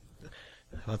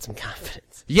How about some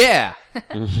confidence? Yeah.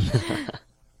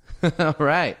 All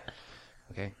right.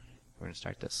 Okay, we're going to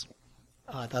start this.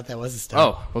 Oh, I thought that was a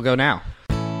start. Oh, we'll go now.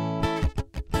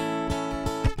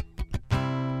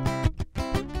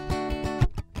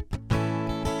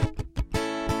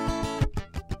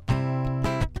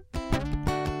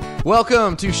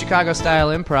 Welcome to Chicago Style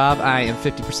Improv. I am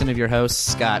 50% of your host,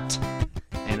 Scott.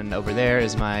 And over there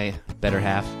is my better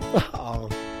half. Oh.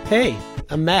 Hey,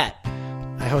 I'm Matt.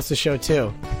 I host the show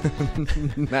too.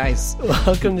 Nice.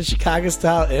 Welcome to Chicago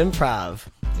Style Improv.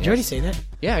 Did you already say that?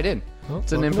 Yeah, I did. Oh,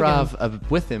 It's an welcome improv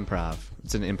with improv.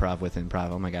 It's an improv with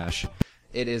improv. Oh my gosh.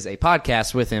 It is a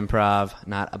podcast with improv,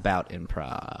 not about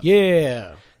improv.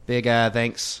 Yeah. Big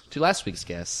thanks to last week's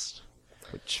guest,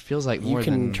 which feels like more You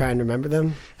can than... try and remember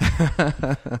them.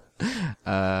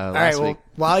 All right, well,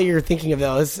 while you're thinking of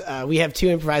those, we have two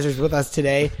improvisers with us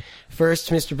today. First,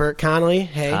 Mr. Bert Connolly.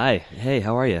 Hey. Hi. Hey,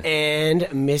 how are you? And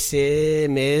Ms. Natalie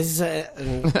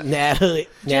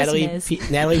Ms.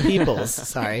 Natalie Peoples.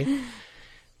 Sorry.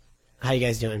 How you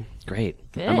guys doing?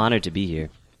 Great. Good. I'm honored to be here.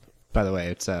 By the way,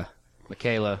 it's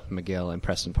Michaela, McGill, and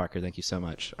Preston Parker. Thank you so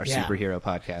much. Our Yeah. superhero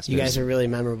podcasters. You guys are really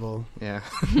memorable. Yeah.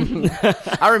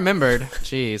 I remembered.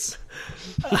 Jeez.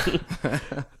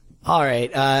 All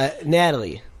right,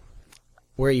 Natalie,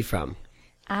 where are you from?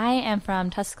 I am from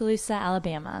Tuscaloosa,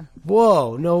 Alabama.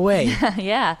 Whoa, no way.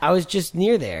 Yeah. I was just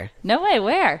near there. No way.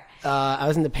 Where? I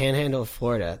was in the panhandle of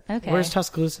Florida. Okay. Where's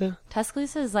Tuscaloosa?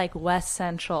 Tuscaloosa is like West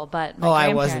Central, but my Oh,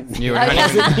 I grandparents- wasn't. You were I not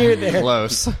wasn't near there.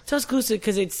 close. Tuscaloosa,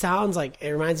 because it sounds like,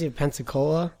 it reminds me of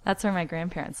Pensacola. That's where my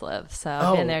grandparents live, so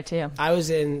I've been there too. I was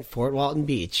in Fort Walton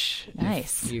Beach.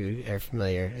 Nice. If you are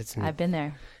familiar. I've been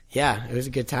there. Yeah, it was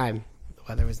a good time. The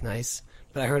weather was nice.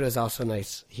 But I heard it was also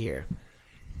nice here.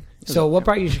 So what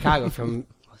brought you to Chicago from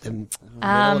the middle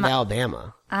of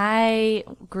Alabama? I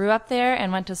grew up there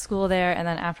and went to school there, and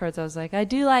then afterwards I was like, I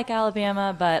do like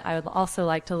Alabama, but I would also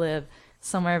like to live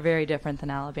somewhere very different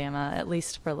than Alabama, at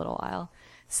least for a little while.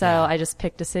 So I just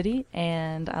picked a city,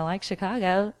 and I like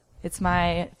Chicago. It's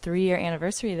my 3-year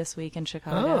anniversary this week in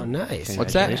Chicago. Oh, nice.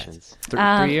 What's that? Congratulations.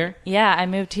 3 year? Yeah, I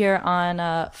moved here on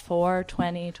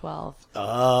 4/20/12.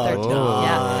 Oh, 13.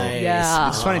 nice. Yeah.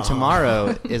 It's funny.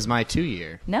 Tomorrow is my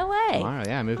 2-year. No way. Tomorrow,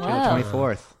 yeah. I moved here Whoa. the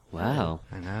 24th. Wow.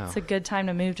 I know. It's a good time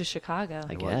to move to Chicago.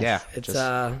 I guess. Yeah. It's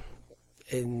just-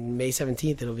 in May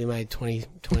 17th, it'll be my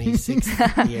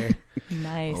 26th year.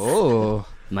 Nice. Oh.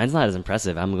 Mine's not as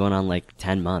impressive. I'm going on like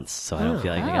 10 months, so I don't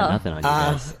feel like I got Oh. nothing on you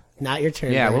guys. Not your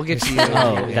turn. Yeah, Bert. we'll get to you.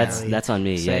 Oh, Yeah. that's on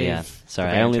me. Save Yeah.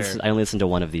 Sorry, the I only banter. listened to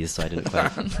one of these, so I didn't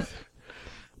quite.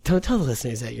 Don't tell the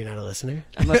listeners that you're not a listener.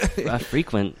 I'm a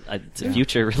frequent,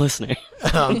 future listener.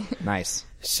 Nice.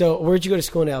 So where'd you go to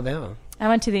school in Alabama? I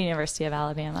went to the University of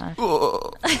Alabama.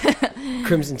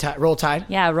 Crimson Tide, Roll Tide.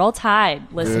 Yeah, roll tide,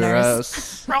 listeners.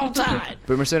 Gross. Roll Tide.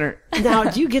 Boomer Center. Now,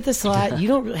 do you get this a lot? You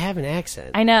don't really have an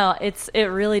accent. I know it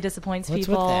really disappoints What's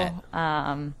with people.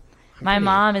 that? My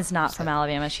mom is not from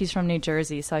Alabama; she's from New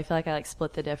Jersey, so I feel like I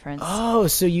split the difference. Oh,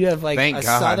 so you have like Thank a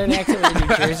God. Southern accent with a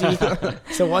New Jersey.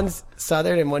 So one's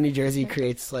Southern and one New Jersey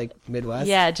creates like Midwest.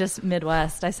 Yeah, just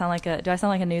Midwest. Do I sound like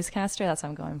a newscaster? That's what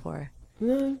I'm going for.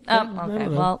 No, Okay.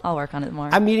 Well, I'll work on it more.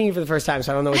 I'm meeting you for the first time,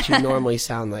 so I don't know what you normally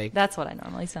sound like. That's what I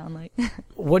normally sound like.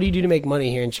 What do you do to make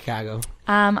money here in Chicago?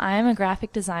 I am a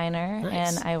graphic designer,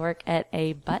 Nice. and I work at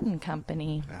a button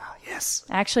company. Oh, yes.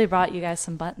 I actually brought you guys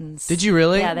some buttons. Did you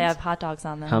really? Yeah, they have hot dogs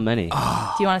on them. How many? Do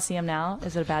you want to see them now?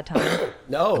 Is it a bad time?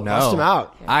 No, No. bust them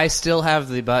out. I still have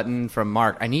the button from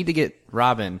Mark. I need to get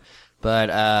Robin,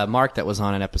 but Mark, that was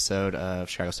on an episode of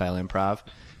Chicago Style Improv,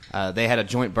 they had a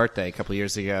joint birthday a couple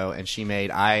years ago, and she made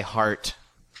I Heart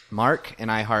Mark and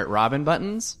I Heart Robin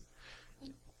buttons.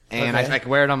 And Okay. I could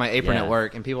wear it on my apron Yeah. at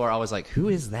work, and people are always like, who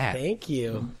is that? Thank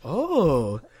you.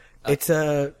 Oh, it's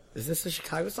a. Is this a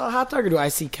Chicago style hot dog or do I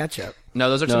see ketchup? No,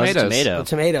 those are No, it's tomatoes. tomato. Oh,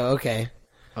 tomato. Okay.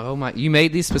 Oh my! You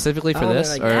made these specifically for Oh, this,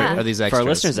 they're like or that. are these For extras? our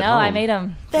listeners at No, home. I made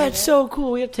them. That's so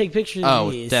cool. We have to take pictures of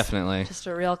Oh, these. definitely. Just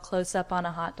a real close up on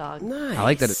a hot dog. Nice. I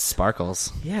like that it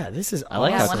sparkles. Yeah, this is I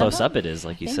like Yeah, how one of close them- up it is,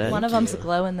 like I you think said. one of them's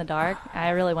glow in the dark.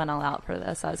 I really went all out for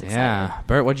this. I was excited. Yeah,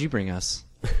 Bert, what'd you bring us?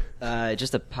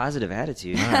 Just a positive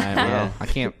attitude. All right, well, I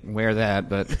can't wear that,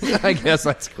 but I guess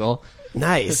that's cool.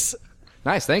 nice.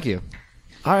 Nice, thank you.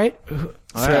 All right.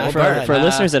 All right, For Bert, our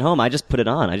listeners at home, I just put it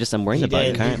on. I'm wearing He the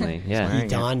button did. currently. Yeah. He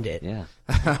donned it. Yeah.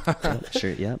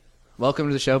 Shirt, yep. Welcome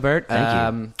to the show, Bert.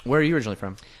 Thank you. Where are you originally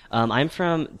from? I'm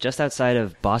from just outside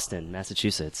of Boston,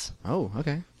 Massachusetts. Oh,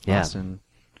 okay. Yeah. Boston.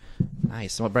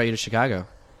 Nice. And what brought you to Chicago?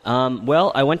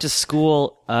 Well, I went to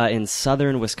school in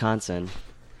southern Wisconsin.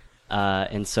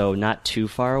 and so not too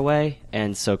far away,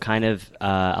 and so kind of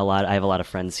I have a lot of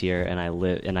friends here, and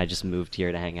I just moved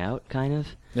here to hang out, kind of.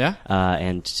 Yeah.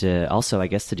 And to also, I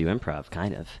guess, to do improv,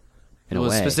 kind of, in a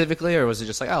way. Specifically, or was it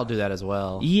just like, I'll do that as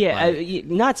well? Yeah,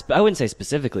 Like- I wouldn't say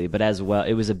specifically, but as well,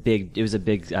 it was a big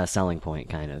selling point,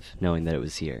 kind of, knowing that it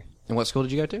was here. And what school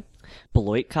did you go to?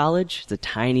 Beloit College. It's a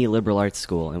tiny liberal arts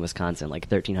school in Wisconsin, like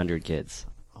 1,300 kids.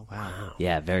 Oh, wow.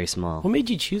 Yeah, very small. What made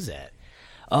you choose that?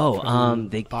 They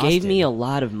Boston. gave me a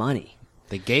lot of money.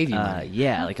 They gave you money.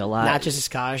 Yeah, like a lot. Not just a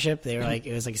scholarship. They were like,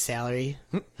 it was like a salary.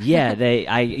 Yeah,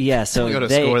 so I go to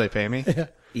they, school where they pay me.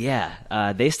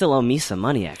 Yeah, they still owe me some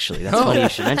money, actually. That's funny you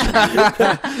should mention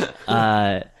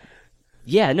that.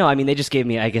 Yeah, no, I mean, they just gave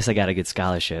me, I guess I got a good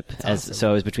scholarship.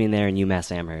 So it was between there and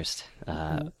UMass Amherst.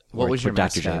 What was your where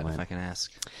Dr. J mascot, went. if I can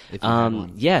ask? If you had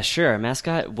one. Yeah, sure. Our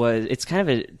mascot it's kind of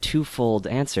a twofold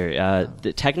answer.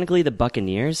 Technically the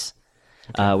Buccaneers,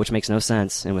 which makes no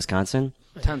sense in Wisconsin.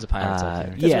 Tons of pirates out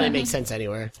there. Doesn't Yeah. really make sense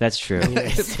anywhere. That's true.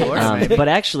 Of course, maybe. But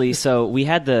actually, so we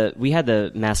had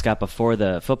the mascot before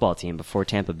the football team, before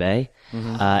Tampa Bay,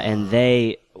 and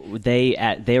they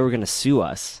were going to sue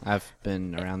us. I've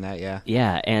been around that, yeah.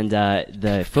 Yeah, and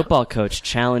the football coach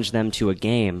challenged them to a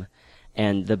game,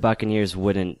 and the Buccaneers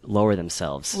wouldn't lower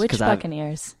themselves. Which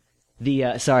Buccaneers?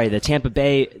 The Tampa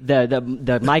Bay,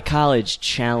 my college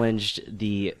challenged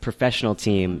the professional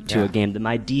team to a game.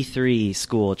 My D3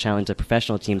 school challenged the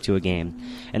professional team to a game,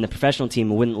 and the professional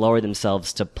team wouldn't lower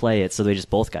themselves to play it, so they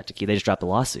just both got to keep. They just dropped the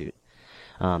lawsuit.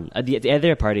 The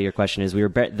other part of your question is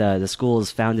the school is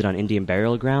founded on Indian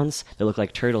burial grounds that look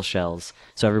like turtle shells,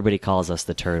 so everybody calls us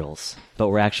the Turtles, but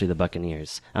we're actually the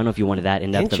Buccaneers. I don't know if you wanted that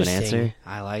in-depth of an Interesting. answer.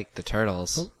 I like the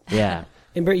turtles. Yeah.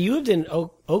 And Bert, you lived in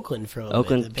Oakland for a little bit.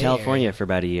 Oakland, the Bay California Area. for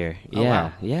about a year. Oh, Yeah,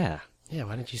 wow. yeah. Yeah,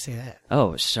 why didn't you say that?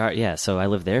 Oh, sorry. Yeah, so I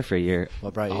lived there for a year.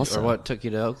 What brought you, also. or what took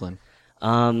you to Oakland?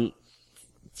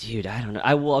 Dude, I don't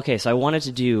know. So I wanted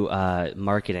to do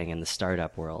marketing in the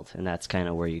startup world, and that's kind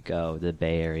of where you go, the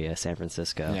Bay Area, San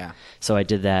Francisco. Yeah. So I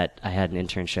did that. I had an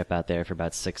internship out there for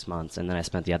about 6 months, and then I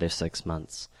spent the other 6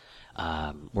 months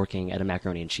working at a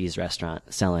macaroni and cheese restaurant,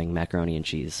 selling macaroni and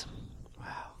cheese. Wow.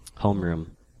 Homeroom.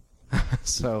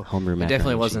 So Homeroom it macaroni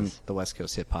definitely and wasn't cheese. the West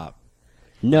Coast hip hop.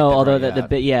 No, That although brought you the out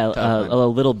bit, yeah, to Oakland. although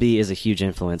Little B is a huge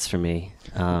influence for me.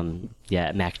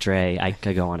 Yeah, Mac Dre. I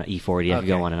could go on E40. I could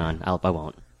go Okay. on and on. I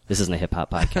won't. This isn't a hip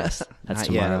hop podcast. That's Not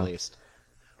tomorrow. yet, at least.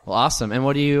 Well, awesome. And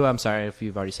what do you, I'm sorry if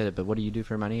you've already said it, but what do you do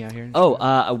for money out here?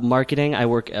 Marketing. I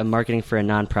work marketing for a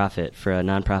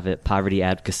nonprofit poverty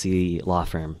advocacy law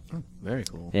firm. Very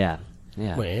cool. Yeah.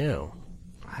 Wow.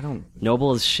 I don't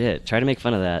Noble as shit. Try to make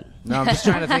fun of that. No, I'm just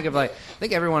trying to think of I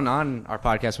think everyone on our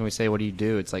podcast, when we say, what do you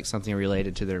do? It's like something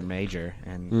related to their major.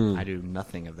 And I do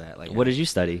nothing of that. Like, What did you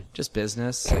study? Just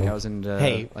business. Like I was into,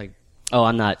 Hey. like, Oh,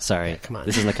 I'm not. Sorry. come on.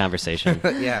 This isn't a conversation.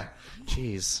 yeah.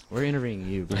 Jeez. We're interviewing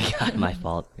you. Bro. God, my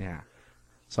fault. Yeah.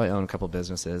 So I own a couple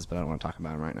businesses, but I don't want to talk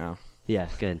about them right now. Yeah,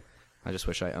 good. I just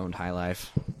wish I owned High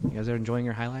Life. You guys are enjoying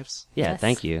your High Lives? Yeah, Yes.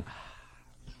 thank you.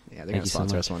 Yeah, they're Thank going you to so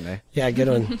sponsor much. us one day. Yeah, good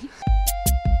one.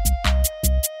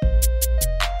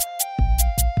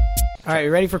 All right,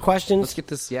 you ready for questions? Let's get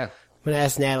this, yeah. I'm going to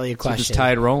ask Natalie a Keep this question.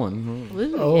 tide rolling.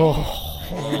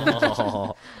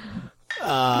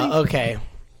 Okay.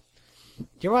 Do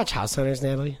you ever watch House Hunters,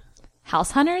 Natalie?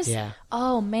 House Hunters? Yeah.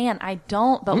 Oh man, I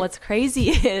don't. But what's crazy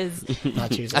is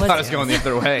Thought you was I thought it was going the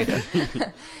other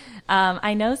way.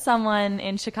 I know someone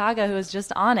in Chicago who was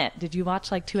just on it. Did you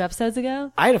watch like 2 episodes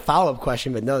ago? I had a follow-up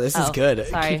question, but no, this is Oh, good.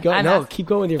 sorry. Keep going. I'm No, ask- keep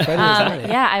going with your friend who's on it.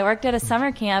 Yeah, I worked at a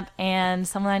summer camp, and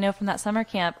someone I know from that summer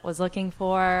camp was looking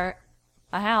for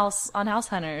a house on House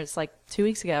Hunters like 2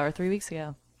 weeks ago or 3 weeks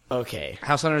ago. Okay.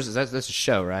 House Hunters, that's a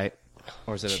show, right?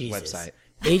 Or is it a Jesus. website?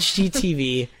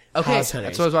 HGTV, Okay, House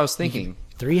Hunters. that's what I was thinking.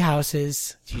 3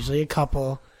 houses. It's usually a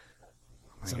couple.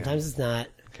 Sometimes it's not.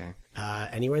 Okay.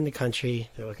 Anywhere in the country,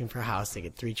 they're looking for a house. They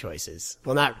get 3 choices.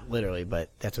 Well, not literally, but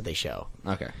that's what they show.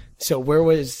 Okay. So where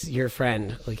was your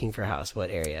friend looking for a house?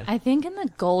 What area? I think in the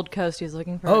Gold Coast he was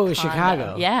looking for. Oh, a condo.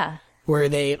 Chicago. Yeah,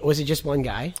 Was it just one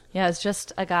guy? yeah. It's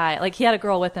just a guy. Like he had a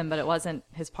girl with him, but it wasn't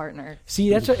his partner. See,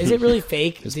 that's what, is it really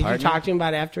fake? Did partner? you talk to him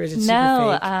about it after? Is it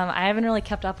No, super fake? I haven't really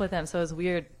kept up with him, so it was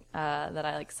weird that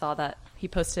I like saw that he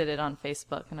posted it on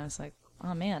Facebook, and I was like,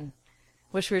 oh man,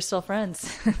 wish we were still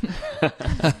friends.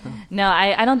 No,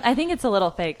 I don't. I think it's a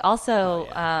little fake. Also,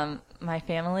 some of my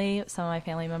family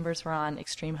members were on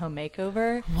Extreme Home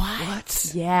Makeover.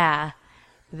 What? Yeah,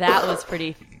 that was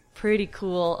pretty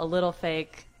cool. A little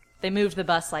fake. They moved the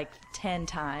bus like 10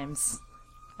 times.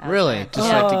 out Really? there. Just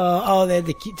Yeah. like They had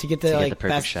to get the To like get the perfect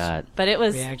best shot. But it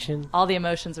was reaction. all the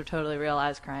emotions were totally real. I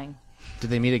was crying.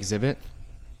 did they meet Exhibit?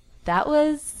 That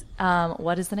was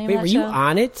What is the name Wait, of that were show? you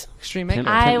on it? Extreme Pimp-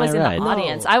 Makeover. I My was in Ride. the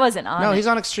audience. I wasn't on No, it. he's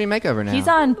on Extreme Makeover now. He's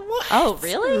on. Oh,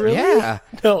 really? Yeah.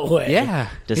 No way. Yeah.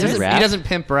 Does he he doesn't, rap? he doesn't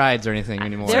pimp rides or anything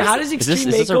anymore. So how does Is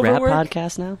Extreme this a Makeover rap work?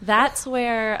 podcast now? That's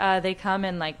where they come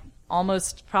and like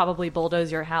almost probably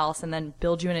bulldoze your house and then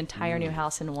build you an entire new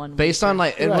house in one Based week. on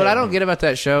like, and Right. what I don't get about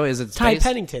that show is it's Ty based,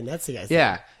 Pennington, that's the guy.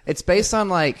 yeah, it's based on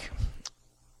like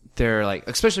their like,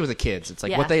 especially with the kids, it's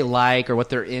like Yeah. what they like or what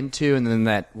they're into, and then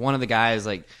that one of the guys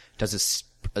like does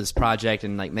this project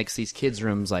and like makes these kids'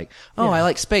 rooms like, oh, I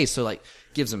like space, so like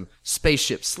gives them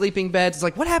spaceships, sleeping beds. It's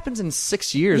like what happens in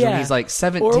 6 years when he's like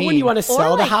 17? Or when you want to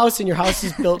sell the like- house and your house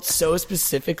is built so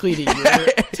specifically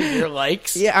to your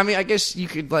likes. Yeah, I mean, I guess you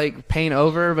could like paint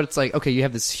over, but it's like, okay, you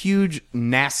have this huge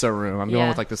NASA room. I'm going Yeah.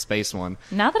 with like the space one.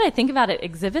 Now that I think about it,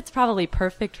 Exhibit's probably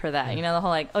perfect for that. You know, the whole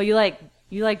like, oh, you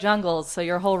like jungles, so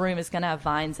your whole room is gonna have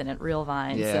vines in it, real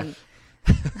vines. Yeah.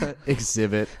 And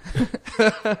Exhibit.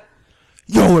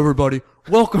 Yo, everybody,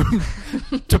 welcome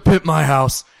to Pimp My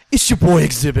House. It's your boy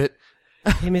Exhibit.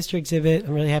 Hey, Mr. Exhibit,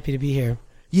 I'm really happy to be here.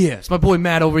 Yeah, it's my boy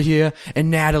Matt over here and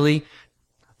Natalie.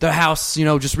 The house,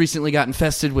 just recently got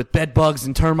infested with bed bugs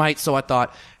and termites, so I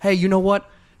thought, hey, you know what?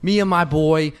 Me and my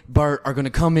boy Bert are gonna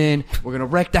come in, we're gonna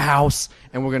wreck the house,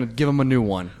 and we're gonna give him a new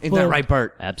one. Ain't that Well- right,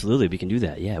 Bert? Absolutely, we can do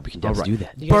that. Yeah, we can definitely do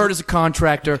that. Bert is a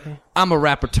contractor. I'm a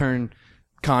rapper turned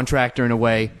contractor in a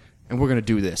way, and we're gonna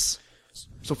do this.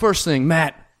 So first thing,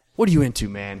 Matt, what are you into,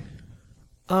 man?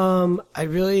 I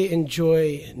really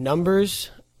enjoy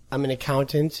numbers. I'm an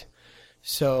accountant,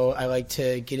 so I like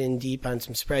to get in deep on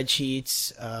some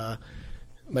spreadsheets,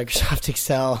 Microsoft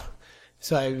Excel.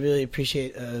 So I really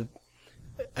appreciate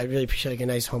like a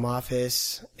nice home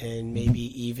office and maybe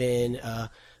even a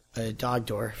dog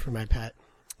door for my pet.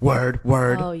 Word.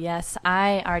 oh yes,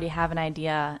 I already have an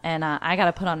idea, and I got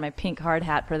to put on my pink hard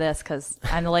hat for this because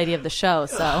I'm the lady of the show.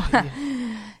 So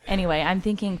anyway, I'm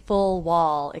thinking full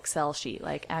wall Excel sheet,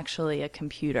 like actually a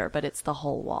computer, but it's the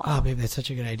whole wall. Oh, babe, that's such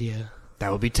a good idea.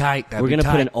 That would be tight. We're gonna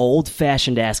put an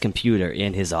old-fashioned ass computer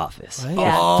in his office. What?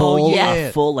 Yeah. Full,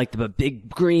 yeah. full like the big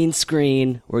green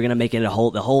screen. We're gonna make it the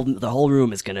whole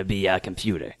room is gonna be a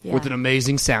computer. Yeah. with an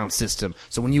amazing sound system.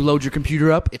 So when you load your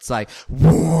computer up, it's like,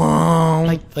 whoa.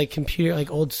 Like computer, like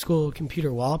old school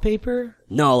computer wallpaper.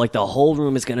 No, like the whole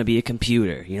room is gonna be a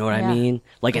computer. You know what I Yeah. mean?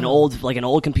 Like an old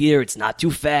computer. It's not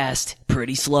too fast,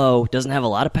 pretty slow, doesn't have a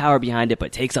lot of power behind it,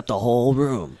 but takes up the whole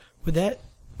room. Would that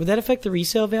affect the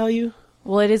resale value?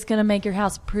 Well, it is going to make your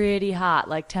house pretty hot,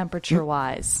 like temperature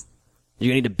wise. You're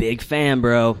gonna need a big fan,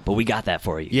 bro, but we got that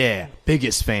for you. Yeah,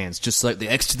 biggest fans, just like the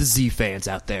X to the Z fans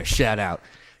out there. Shout out.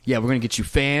 Yeah, we're gonna get you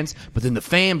fans, but then the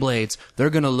fan blades,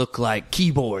 they're gonna look like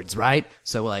keyboards, right?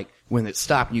 So like when it's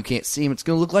stopped and you can't see them, it's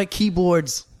gonna look like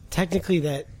keyboards. Technically,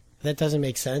 that doesn't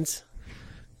make sense.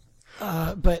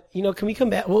 But can we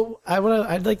come back? Well,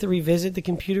 I'd like to revisit the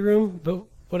computer room. But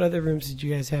what other rooms did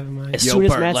you guys have in mind? As Yo, soon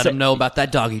as Bert, Matt let said- them know about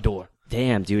that doggy door.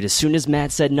 Damn, dude. As soon as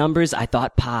Matt said numbers, I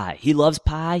thought pie. He loves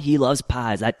pie. He loves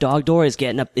pies. That dog door is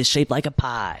shaped like a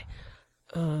pie.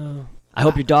 I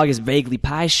hope your dog is vaguely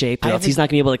pie shaped, or I else haven't- he's not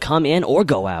gonna be able to come in or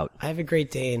go out. I have a Great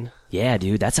Dane. Yeah,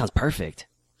 dude, that sounds perfect.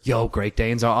 Yo, Great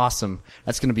Danes are awesome.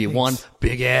 That's gonna be one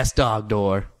big ass dog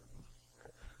door.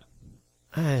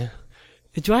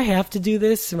 Do I have to do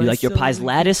this? Am You I like your still- pie's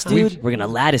lattice, dude? We're gonna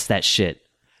lattice that shit.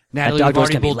 Natalie, That dog we've door's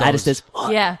already gonna be bulldozed. latticed as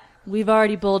fuck. Yeah, we've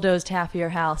already bulldozed half of your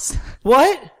house.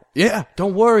 What? Yeah,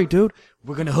 don't worry, dude.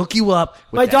 We're gonna hook you up.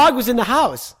 with My that. dog was in the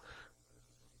house.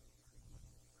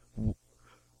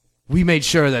 We made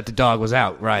sure that the dog was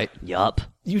out, right? Yup.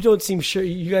 You don't seem sure.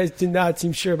 You guys did not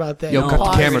seem sure about that. Yo, cut the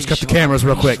Pause. cameras. Cut the cameras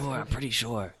real quick. Sure, I'm pretty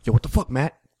sure. Yo, what the fuck,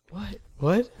 Matt?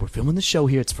 What? We're filming the show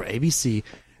here. It's for ABC.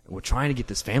 And we're trying to get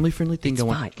this family-friendly thing It's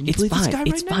going. fine. Can you It's believe this fine. guy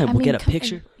It's right fine. now? We'll get a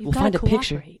picture. you've We'll gotta find a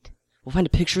picture. cooperate. We'll find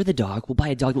a picture of the dog. We'll buy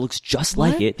a dog that looks just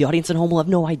like What? it. The audience at home will have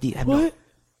no idea. What?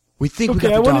 We think we Okay,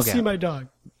 got I the want dog to see out. my dog.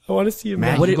 I want to see him.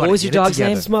 Matt, now. What you gotta was your get it dog's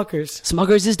name? together. Smuckers.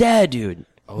 Smuggers is dead, dude.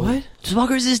 What?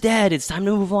 Smuggers is dead. It's time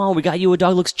to move on. We got you a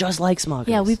dog that looks just like Smuggers.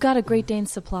 Yeah, we've got a Great Dane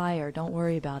supplier. Don't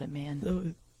worry about it,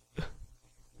 man.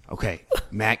 Okay,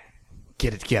 Matt,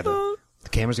 get it together. The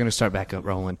camera's gonna start back up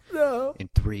rolling. No. In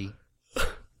 3.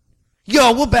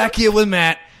 Yo, we're back here with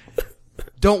Matt.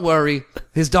 Don't worry.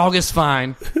 His dog is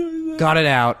fine. Got it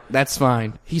out. That's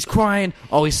fine. He's crying.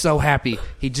 Oh, he's so happy.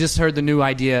 He just heard the new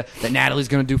idea that Natalie's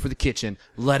gonna do for the kitchen.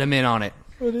 Let him in on it.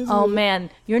 Oh man,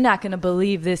 you're not going to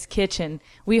believe this kitchen.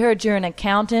 We heard you're an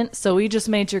accountant, so we just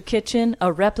made your kitchen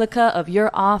a replica of your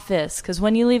office. Because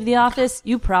when you leave the office,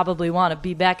 you probably want to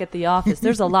be back at the office.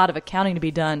 There's a lot of accounting to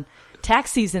be done. Tax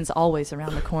season's always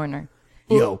around the corner.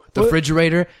 Yo, the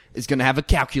refrigerator is going to have a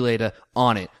calculator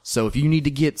on it. So if you need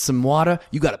to get some water,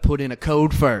 you got to put in a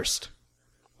code first.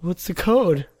 What's the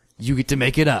code? You get to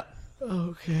make it up.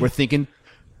 Okay. We're thinking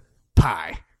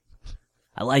pie.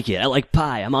 I like it. I like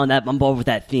pie. I'm on that. I'm bored with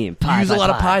that theme. Pie. You use pie, a lot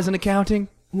of pie. pies in accounting?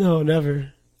 No,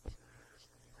 never.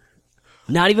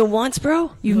 Not even once,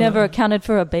 bro. You've never accounted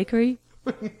for a bakery?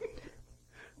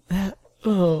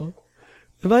 Oh.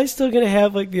 Am I still going to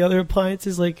have, like, the other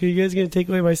appliances? Like, are you guys going to take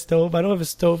away my stove? I don't have a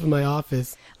stove in my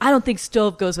office. I don't think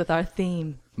stove goes with our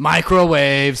theme.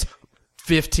 Microwaves.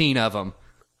 15 of them.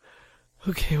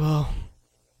 Okay, well,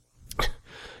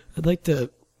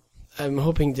 I'm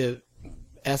hoping to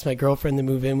ask my girlfriend to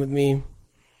move in with me.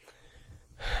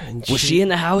 And Was she in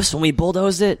the house when we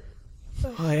bulldozed it?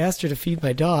 I asked her to feed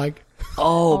my dog.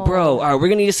 Oh, bro. All right, we're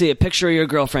going to need to see a picture of your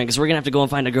girlfriend because we're going to have to go and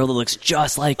find a girl that looks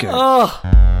just like her. Oh!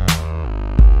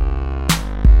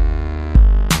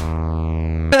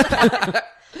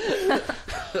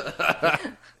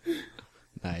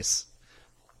 Nice.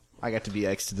 I got to be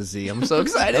X to the Z. I'm so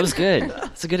excited. That was good.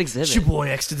 That's a good exhibit. It's your boy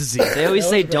X to the Z. They always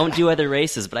say don't do other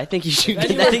races, but I think you should.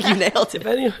 I think you nailed If it.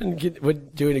 anyone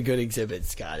would doing a good exhibit,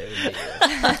 Scott, it would be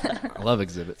you. I love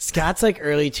exhibits. Scott's, like,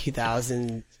 early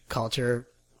 2000 culture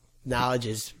knowledge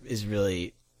is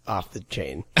really off the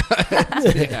chain.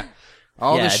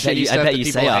 All Yeah, the I bet shitty you- I stuff bet that you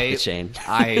people say off the hate, chain.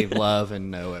 I love and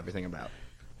know everything about.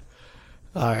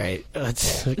 All right,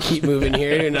 let's keep moving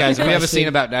here. To another Guys, if we have a question. scene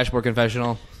about Dashboard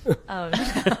Confessional, Oh,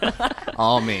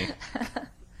 all me.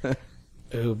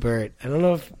 Ooh, Bert, I don't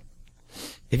know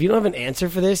if you don't have an answer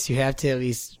for this, you have to at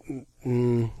least.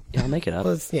 Yeah, I'll make it up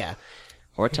Yeah.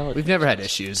 or tell it. We've never had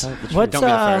issues. What's, Don't be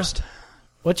the first.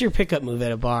 What's your pickup move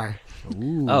at a bar?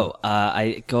 Oh,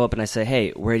 I go up and I say,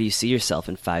 "Hey, where do you see yourself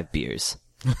in 5 beers?"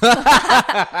 Is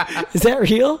that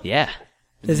real? Yeah.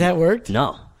 Has that worked?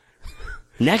 No.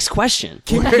 Next question.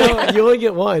 No, you only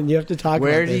get one. You have to talk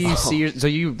Where about do this. you see your? So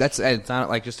you? That's it's not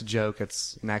like just a joke.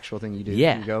 It's an actual thing you do.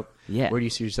 Yeah. You go. Yeah. Where do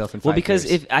you see yourself in 5 Well, because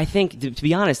years? if I think, to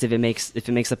be honest, if it makes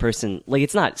the person like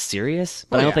it's not serious,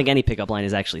 but Oh, I don't yeah. think any pickup line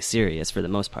is actually serious for the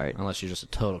most part. unless you're just a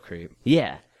total creep.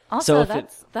 Yeah. also, so if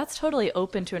it, that's totally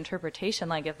open to interpretation.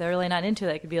 Like, if they're really not into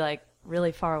it, it could be, like,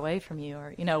 really far away from you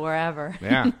or, wherever.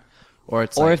 Yeah. Or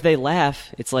it's or like, if they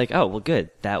laugh, it's like, oh well, good,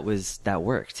 that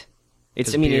worked. It's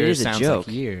 'cause I mean, it beer is a sounds joke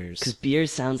like years. because beer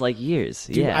sounds like years.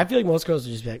 Dude, yeah. I feel like most girls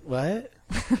would just be like, what?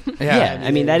 Yeah,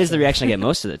 I mean that is the reaction I get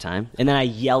most of the time, and then I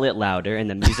yell it louder, and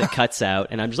the music cuts out,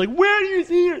 and I'm just like, "Where do you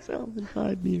see yourself in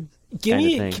 5 years?" Give Kind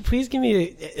of me, thing. please give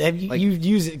me, have you, Like- you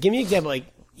use it. Give me an example. Like,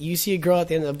 you see a girl at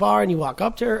the end of the bar and you walk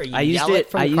up to her, or you I used yell it.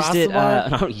 from I across used the it. bar?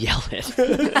 I don't yell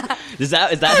it. is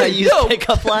that how you use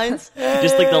pickup lines?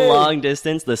 Just like the long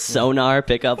distance, the sonar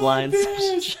pickup lines.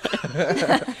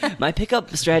 My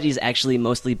pickup strategy is actually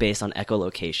mostly based on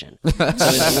echolocation. So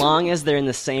as long as they're in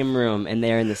the same room and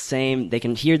they're in the same, they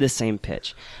can hear the same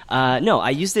pitch. No, I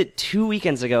used it 2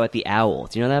 weekends ago at the Owl.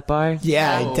 Do you know that bar?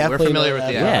 Yeah, I Oh, we're definitely familiar know with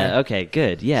that. the Owl. Yeah. Okay.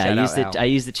 Good. Yeah. Shout I out used it. Al. I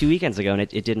used it 2 weekends ago, and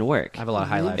it didn't work. I have a lot of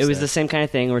highlights. It was there. the same kind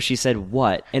of thing where she said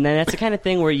 "what," and then that's the kind of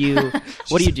thing where you,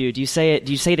 what do you do? Do you say it?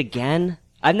 Do you say it again?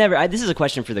 I've never. This is a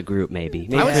question for the group, maybe.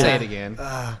 I would Yeah. say it again.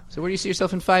 So where do you see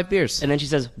yourself in 5 beers? And then she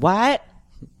says, "What?"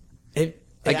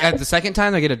 Like at the second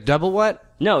time, I get a double what?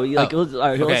 No, you like. Oh, all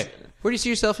right, Okay. let's- Where do you see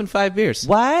yourself in 5 beers?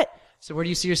 What? So where do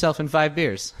you see yourself in 5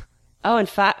 beers? Oh, in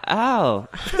fact. Oh.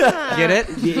 Get it?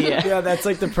 Yeah. Yeah, that's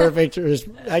like the perfect.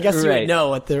 I guess you Right. would know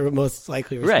what the most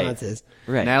likely Right. response is.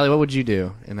 Right. Natalie, what would you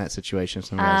do in that situation? If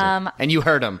somebody was like, and you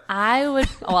heard him. I would,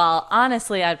 well,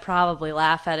 honestly, I'd probably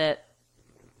laugh at it.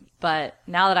 But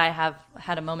now that I have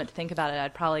had a moment to think about it,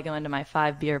 I'd probably go into my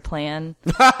 5 beer plan.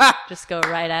 Just go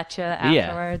right at you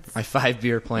afterwards. My 5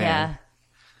 beer plan.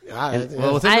 Yeah.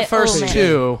 Well, within the I- first oh,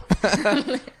 man.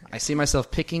 2, I see myself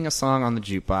picking a song on the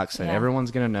jukebox that Yeah. everyone's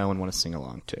going to know and want to sing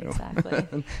along to.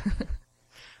 Exactly.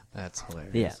 That's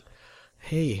hilarious. Yeah.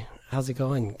 Hey, how's it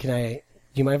going? Do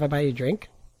you mind if I buy you a drink?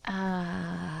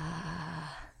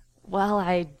 Well,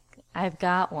 I've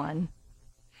got one.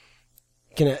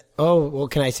 Can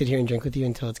I sit here and drink with you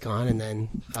until it's gone, and then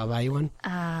I'll buy you one?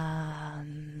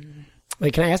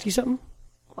 Wait, can I ask you something?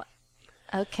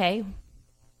 Okay.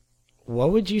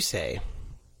 What would you say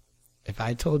if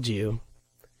I told you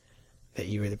that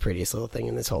you were the prettiest little thing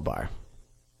in this whole bar?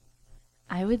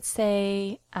 I would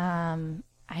say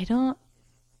I don't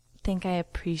think I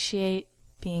appreciate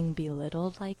being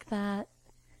belittled like that.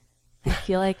 I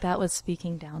feel like that was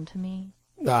speaking down to me.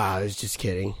 I was just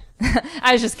kidding.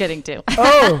 I was just kidding too.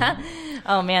 Oh!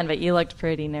 Oh man, but you looked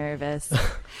pretty nervous.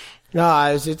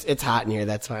 No, it's hot in here.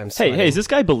 That's why I'm sweating. Hey, is this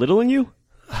guy belittling you?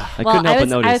 I Well, couldn't help I but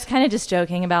notice. was kind of just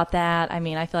joking about that. I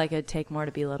mean, I feel like it'd take more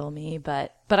to belittle me,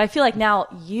 but But I feel like now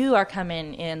you are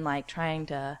coming in like trying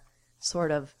to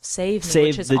sort of save me, Save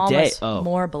which is the day. almost Oh.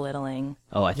 more belittling.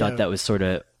 Oh, I thought Yeah. that was sort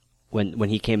of when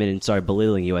he came in and started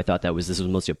belittling you. I thought this was the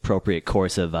most appropriate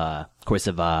course of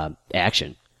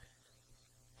action.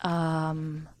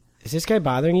 Is this guy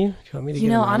bothering you? Do you want me to You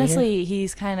get know, him out of here? honestly,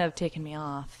 he's kind of taken me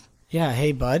off. Yeah,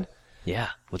 hey, bud. Yeah,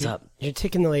 what's up? You're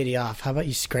ticking the lady off. How about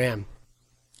you scram?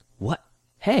 What?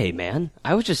 Hey, man,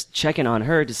 I was just checking on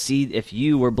her to see if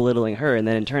you were belittling her, and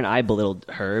then in turn I belittled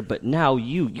her. But now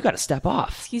you got to step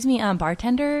off. Excuse me,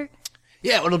 bartender.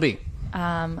 Yeah, what'll it be?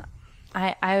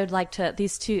 I would like to.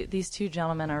 These two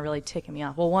gentlemen are really ticking me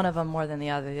off. Well, one of them more than the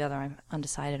other. The other I'm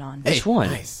undecided on. Which one?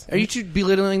 Nice. Are you two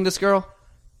belittling this girl?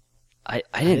 I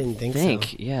I didn't didn't think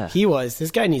so. Yeah, He was.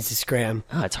 This guy needs to scram.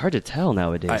 Oh, it's hard to tell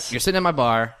nowadays. All right, you're sitting at my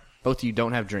bar. Both of you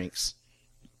don't have drinks.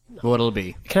 What'll it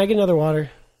be? Can I get another water?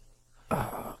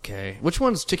 Okay. Which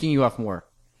one's ticking you off more?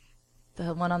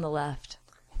 The one on the left.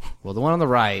 Well, the one on the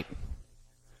right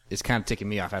is kind of ticking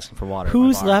me off, asking for water. at my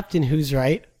Who's bar. left and who's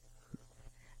right?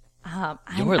 I'm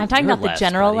Your- talking your about the left,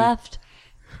 general buddy. left.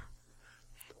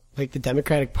 Like the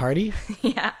Democratic Party?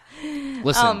 Yeah.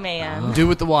 Listen, Oh, man. do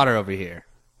with the water over here.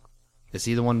 Is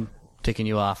he the one ticking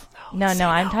you off? No,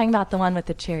 I'm talking about the one with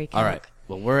the cherry Coke. All right.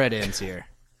 Well, we're at ends here.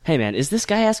 Hey, man, is this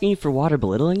guy asking you for water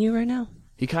belittling you right now?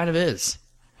 He kind of is.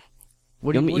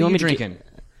 What, You are want me- you you want me to drinking?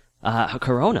 A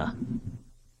Corona.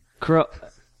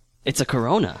 It's a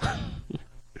Corona.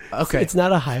 Okay. It's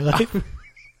not a High Life.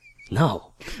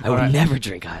 No, I would right. never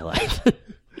drink High Life.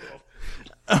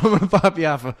 I'm going to pop you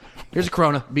off. Here's a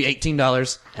Corona. Be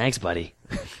 $18. Thanks, buddy.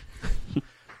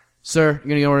 Sir, you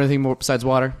going to order anything more besides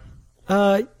water?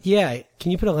 Yeah.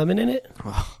 Can you put a lemon in it?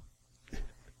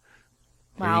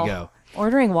 Wow. you go.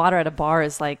 Ordering water at a bar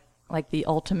is like the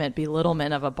ultimate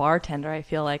belittlement of a bartender. I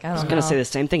feel like I don't I was know. gonna say the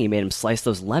same thing. You made him slice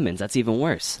those lemons. That's even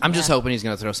worse. I'm just hoping he's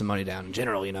going to throw some money down in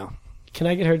general, you know. Can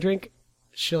I get her a drink?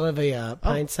 She'll have a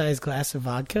pint-sized glass of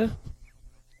vodka.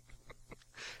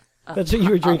 That's what you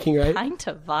were drinking, right? Pint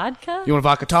of vodka. You want a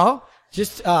vodka tall?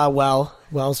 Just,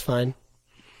 Well's fine.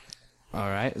 All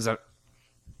right. Is that...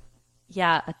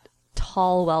 Yeah, a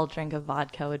tall, well drink of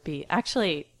vodka would be.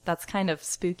 Actually, that's kind of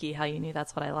spooky. How you knew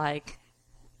that's what I like.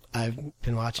 I've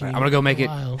been watching I'm you going to go make for a it,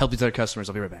 while. help these other customers.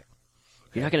 I'll be right back.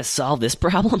 You're not gonna solve this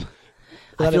problem.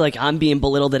 I Let feel it- like I'm being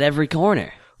belittled at every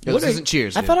corner. Yo, this isn't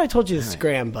Cheers, I dude. thought I told you to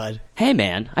scram, bud. Hey,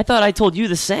 man, I thought I told you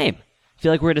the same. I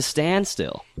feel like we're at a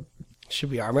standstill.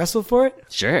 Should we arm wrestle for it?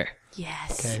 Sure.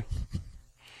 Yes. Okay.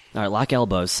 All right, lock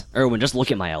elbows. Erwin, just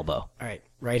look at my elbow. All right.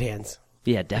 Right hands.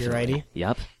 Yeah, definitely. righty?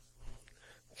 Yep.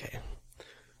 Okay.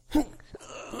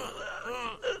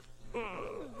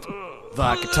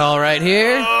 Vodka tall right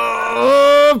here.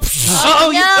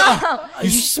 You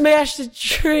smashed the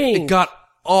drink. It got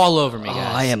all over me, Oh,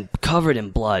 guys. I am covered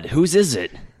in blood. Whose is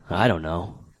it? I don't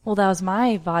know. Well, that was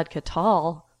my vodka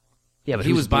tall. Yeah, but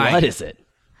He whose was buying blood it. is it?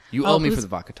 You Oh, owe me for who's- the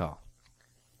vodka tall.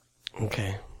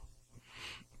 Okay.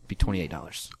 Be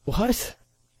 $28. What?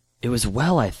 It was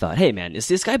well, I thought. Hey, man, is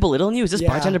this guy belittling you? Is this Yeah.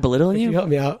 bartender belittling If you? you help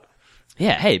me out.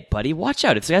 Yeah, hey, buddy, watch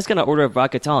out. If this guy's gonna order a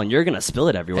vodka tall and you're gonna spill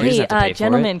it everywhere, he Hey, doesn't have to pay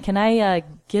gentlemen, for can I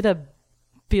get a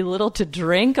belittled to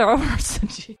drink or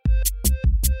something?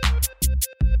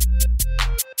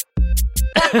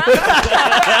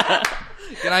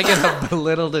 Can I get a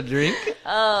belittle to drink?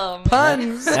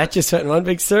 Puns. That just went in one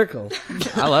big circle.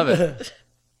 I love it.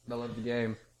 I love the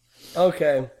game.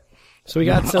 Okay. So we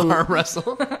got some. Arm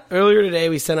wrestle. Earlier today,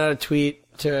 we sent out a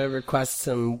tweet to request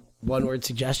some one-word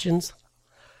suggestions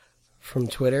from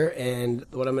Twitter, and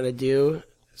what I'm going to do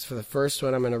is for the first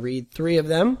one, I'm going to read 3 of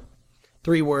them,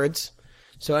 3 words.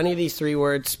 So any of these 3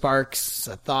 words sparks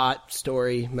a thought,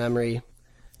 story, memory,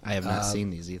 I have not seen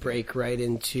these either. break right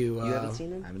into... it. You haven't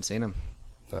seen him? I haven't seen them.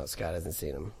 Oh, Scott hasn't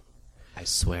seen them. I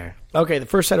swear. Okay, the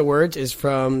first set of words is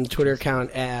from Twitter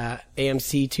account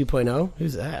AMC 2.0.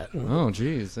 Who's that? Oh,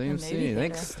 jeez. AMC. maybe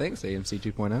Thanks, AMC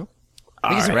 2.0. I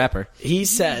think he's a rapper. He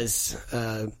says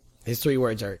his 3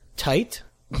 words are tight,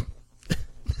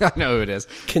 I know who it is.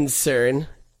 concern,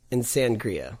 and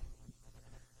sangria.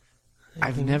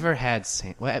 I've never had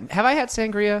have I had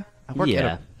sangria? I work Yeah. at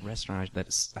a restaurant that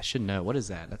is, I should know. What is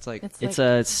that? That's like It's like,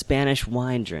 a Spanish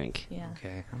wine drink. yeah.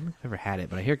 okay. I've never had it,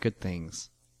 but I hear good things.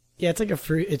 Yeah, it's like a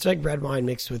fruit. It's like red wine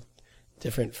mixed with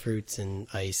different fruits and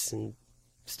ice and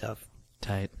stuff.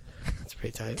 Tight. It's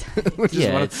pretty tight. Which is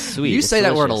Yeah, one of- it's sweet. You It's say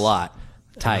that word a delicious. lot.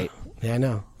 Tight. Yeah, I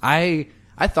know.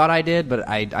 I thought I did, but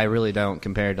I really don't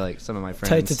compared to like some of my friends.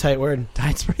 Tight's a tight word.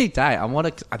 Tight's pretty tight.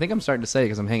 I think I'm starting to say it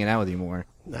because I'm hanging out with you more.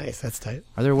 Nice, that's tight.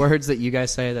 Are there words that you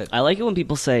guys say that? I like it when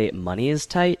people say money is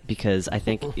tight because I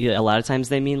think a lot of times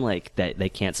they mean like that they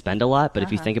can't spend a lot. But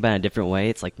if you think about it a different way,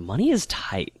 it's like money is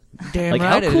tight. Damn Like,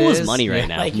 right how cool it is money right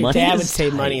now? Like your Money dad would is say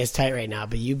tight. money is tight right now,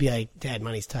 but you'd be like, Dad,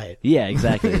 money's tight. Yeah,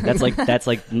 exactly. That's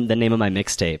like the name of my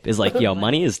mixtape. Is like, yo,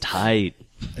 money is tight.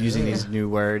 Using these new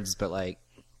words, but like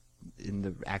in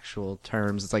the actual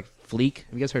terms, it's like fleek.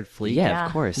 Have you guys heard fleek? Yeah, Yeah.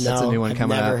 of course. No. That's a new one I've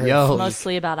coming never out. heard Yo, fleek.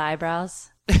 Mostly about eyebrows.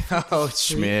 oh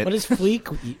Schmidt. What does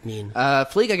fleek mean?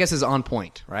 Fleek? I guess is on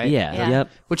point, right? Yeah, Yeah. yep.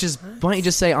 Which is why don't you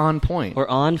just say on point? Or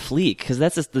on fleek, because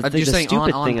that's the You're saying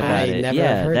stupid on thing point. about I it. never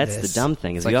Yeah, heard that's this. the dumb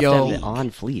thing. Is It's you like, have to yo, have it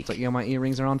on fleek. It's like, yo, my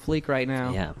earrings are on fleek right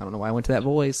now. Yeah. I don't know why I went to that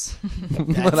voice.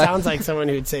 That sounds like someone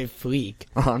who'd say fleek.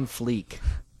 On fleek.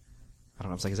 I don't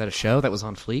know. I was like, is that a show that was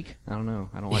on fleek? I don't know.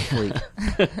 I don't like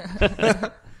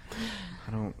fleek.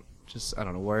 I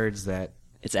don't know words that.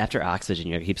 It's after oxygen.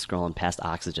 You keep scrolling past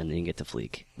oxygen, then you get to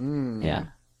fleek. Yeah,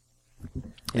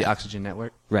 The Oxygen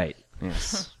Network. right.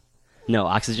 Yes. No,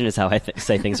 oxygen is how I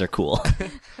say things are cool.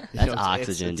 That's It's-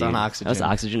 oxygen, it's dude. on That oxygen. was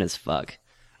oxygen as fuck.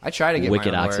 I try to get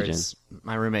Wicked my own oxygen. words.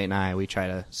 My roommate and I, we try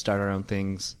to start our own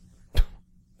things.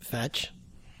 Fetch.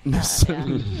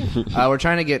 We're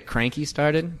trying to get Cranky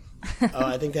started. Oh,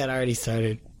 I think that already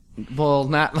started. Well,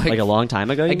 not like Like a long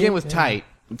time ago. You again mean? with tight.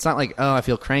 It's not like, oh, I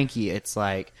feel cranky. It's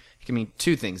like it can mean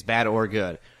two things, bad or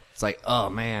good. It's like, oh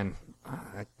man,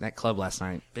 that club last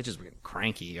night, bitches were getting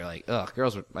cranky. You're like, ugh,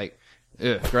 girls were like,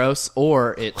 ugh, gross.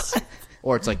 Or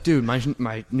it's like, dude,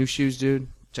 my new shoes, dude,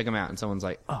 check them out. And someone's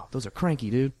like, oh, those are cranky,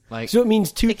 dude. Like, So it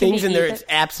means two It can things, be and they're either. it's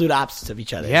absolute opposites of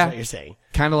each other. Yeah. Is what you're saying.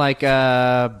 kind of like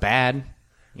bad.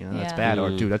 You know, that's Yeah. bad. Or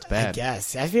dude, that's I bad.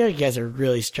 guess. I feel like you guys are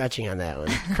really stretching on that one.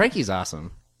 Cranky's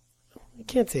awesome. I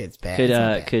can't say it's bad. It's not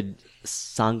bad. Could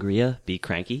sangria be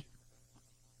cranky?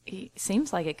 It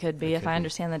seems like it could be if I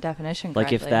understand the definition Like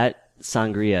correctly. if that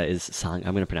sangria is I'm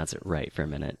going to pronounce it right for a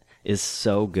minute. Is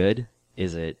so good,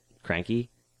 is it cranky?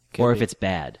 Or if be. it's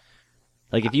bad?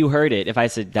 Like if you heard it, if I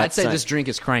said I'd that's say this drink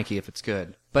is cranky if it's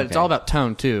good, but it's Okay. all about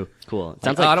tone too. cool. It Like,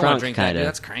 sounds oh, I like don't want crunk to drink that. kind Dude, of.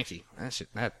 that's cranky.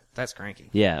 That's cranky.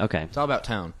 Yeah. Okay. It's all about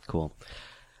tone. Cool.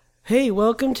 Hey,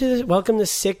 welcome to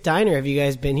Sick Diner. Have you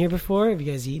guys been here before? Have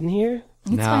you guys eaten here?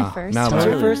 it's my first no, It's but-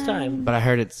 your first time, But I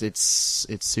heard it's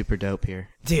super dope here.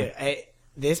 dude.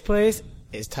 This place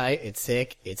is tight. It's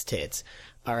sick. It's tits.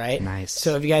 All right. Nice.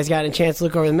 So, if you guys got a chance to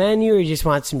look over the menu, or you just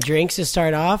want some drinks to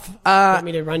start off, want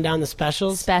me to run down the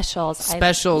specials? specials.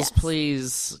 Specials, yes.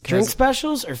 please. 'cause Drink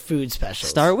specials or food specials?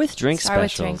 Start with drink Start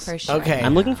with specials. drink for sure. Okay.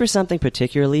 I'm looking for something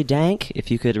particularly dank. If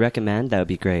you could recommend, that would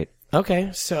be great. Okay,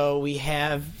 so we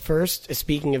have first.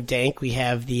 Speaking of dank, we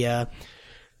have the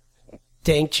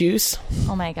dank juice.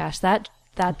 Oh my gosh, that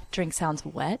drink sounds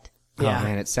wet. Oh Yeah.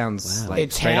 man, it sounds like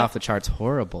It's straight half- off the charts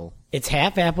horrible. It's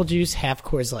half apple juice, half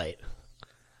Coors Light.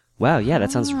 Wow. Yeah,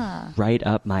 that sounds right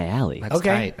up my alley. That's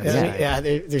Okay, tight. That's tight. yeah.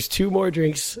 There's two more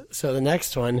drinks. So the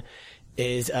next one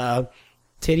is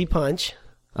Titty Punch,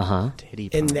 Uh huh. Titty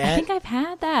and pump. I that think I've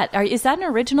had that. Is that an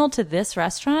original to this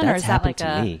restaurant, or That's is that happened like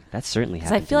to a? me. That's certainly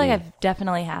Because I happened. feel to like me. I've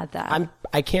definitely had that.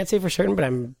 I can't say for certain, but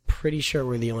I'm pretty sure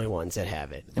we're the only ones that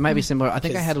have it. It might be similar. I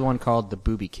think I had one called the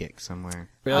Booby Kick somewhere.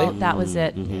 Really? Oh, that was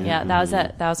it. Yeah, that was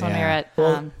it. That was when we were Yeah. at.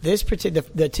 Well, this particular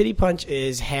the Titty Punch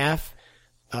is half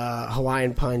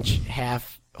Hawaiian Punch,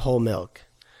 half whole milk.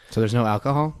 So there's no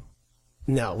alcohol?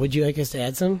 No, would you like us to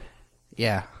add some?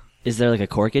 Yeah. Is there like a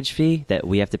corkage fee that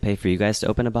we have to pay for you guys to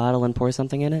open a bottle and pour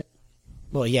something in it?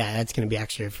 Well, yeah, that's going to be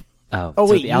extra. Oh, Oh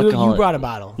so wait, the alcohol. you brought a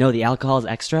bottle. No, the alcohol is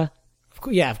extra. Of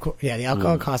course. Yeah, the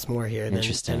alcohol costs more here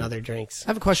Interesting. than other drinks. I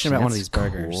have a question about one of That's these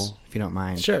burgers, cool. if you don't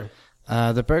mind. Sure.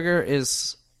 The burger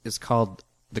is called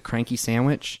the Cranky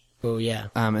Sandwich. Oh yeah.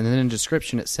 And then in the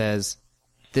description it says,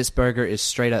 this burger is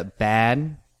straight up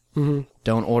bad. Mm-hmm.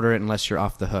 Don't order it unless you're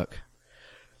off the hook.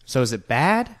 So is it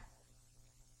bad?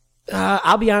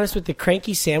 I'll be honest with the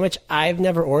cranky sandwich. I've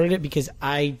never ordered it because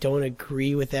I don't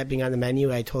agree with that being on the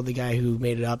menu. I told the guy who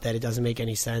made it up that it doesn't make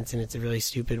any sense and it's a really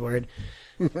stupid word.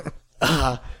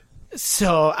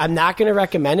 So I'm not going to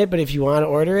recommend it. But if you want to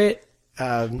order it,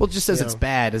 Well, it just says you it's know,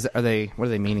 bad. What are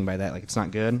they meaning by that? Like it's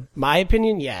not good? My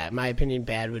opinion,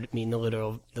 bad would mean the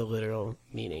literal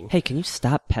meaning. Hey, can you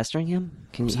stop pestering him?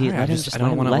 Can you sorry, let I him just- just I don't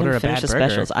let him- wanna let him order a finish bad the burger.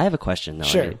 specials? I have a question though.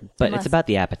 Sure. But Unless- it's about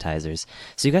the appetizers.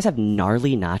 So you guys have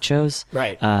gnarly nachos,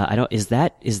 Right. I don't. Is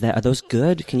that are those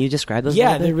good? Can you describe those? a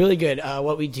Yeah, little they're bit? really good.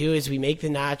 What we do is we make the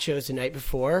nachos the night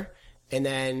before, and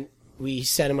then we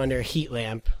set them under a heat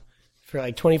lamp for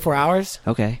like 24 hours,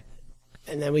 Okay.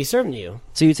 and then we serve them to you.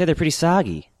 So you'd say they're pretty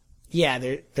soggy. Yeah,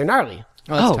 they're gnarly.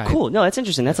 that's Oh, tight. cool. No, that's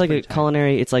interesting. That's like a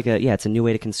culinary. It's like it's a new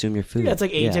way to consume your food. Yeah, it's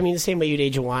like age. Yeah. I mean, the same way you'd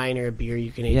age a wine or a beer, you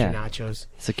can age Yeah. your nachos.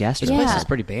 it's a gastro. This place Yeah. is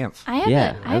pretty Banff. I have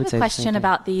Yeah, I I have would a say the same question thing.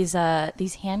 about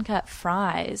these hand cut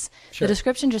fries. Sure. The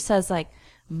description just says like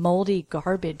moldy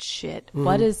garbage shit.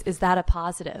 What is that a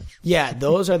positive? Yeah,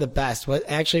 those are the best. What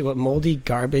moldy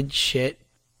garbage shit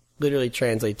literally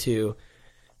translate to,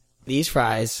 these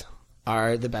fries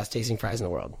are the best tasting fries in the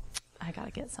world. I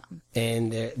gotta get some.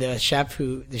 And the chef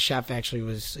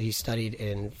actually he studied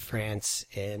in France,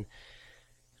 and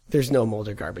there's no mold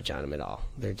or garbage on them at all.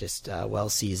 They're just well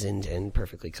seasoned and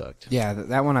perfectly cooked. Yeah,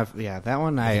 that one I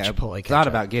Chipotle thought ketchup.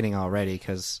 about getting already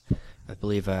because I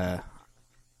believe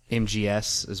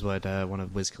MGS is what one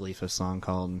of Wiz Khalifa's song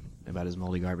called about his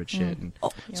moldy garbage shit. And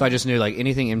so I just knew like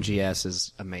anything MGS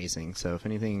is amazing. So if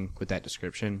anything with that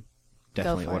description,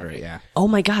 definitely for order it. it. Yeah. Oh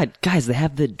my God, guys! They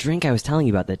have the drink I was telling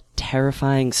you about, the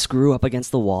terrifying screw up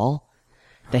against the wall.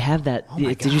 They have that.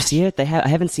 Did you see it? I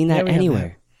haven't seen that we have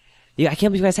anywhere. Yeah, I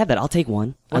can't believe you guys have that. I'll take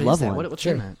one. What I love is that? one. What's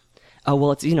in that? Oh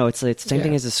well, it's the same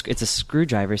thing as it's a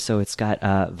screwdriver. So it's got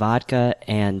vodka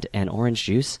and orange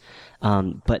juice,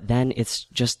 but then it's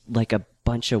just like a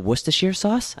bunch of Worcestershire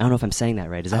sauce. I don't know if I'm saying that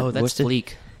right. Is that That's Worcester?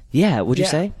 Fleek. Yeah, would you Yeah.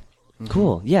 say?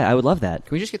 Cool. Yeah, I would love that.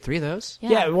 Can we just get 3 of those?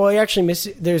 Yeah, well, you actually miss.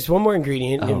 There's one more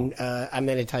ingredient, Oh. and I'm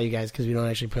going to tell you guys because we don't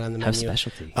actually put it on the Have menu.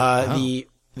 specialty.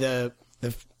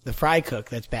 The fry cook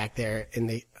that's back there in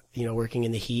the working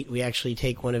in the heat. We actually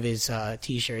take one of his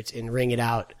t-shirts and wring it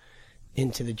out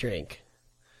into the drink.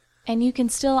 And you can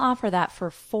still offer that for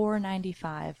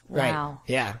 $4.95. Wow. Right?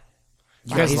 Yeah.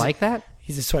 You guys like that?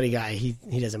 He's a sweaty guy. He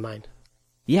doesn't mind.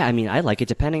 Yeah, I mean, I like it.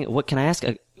 Depending, what can I ask?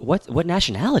 What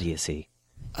nationality is he?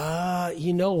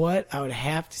 You know what? I would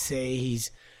have to say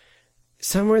he's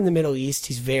somewhere in the Middle East.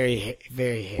 He's very,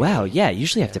 very hairy. Wow. Yeah,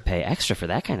 usually have to pay extra for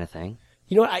that kind of thing.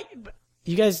 You know what? Have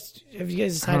you guys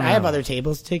decided? I have other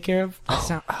tables to take care of.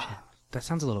 That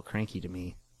sounds a little cranky to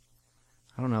me.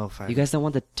 I don't know if You guys don't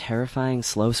want the terrifying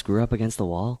slow screw up against the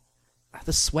wall?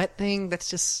 the sweat thing. That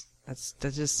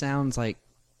just sounds like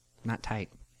not tight.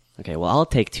 Okay, well, I'll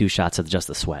take 2 shots of just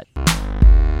the sweat.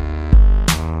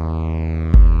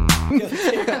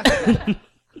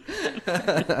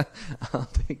 I'll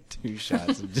take 2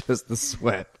 shots of just the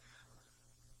sweat.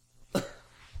 Can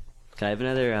I have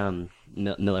another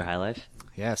Miller High Life?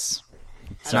 Yes.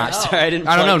 Sorry, I didn't.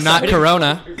 I don't know, not sorry.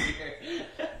 Corona.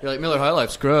 You're like, Miller High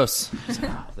Life's gross.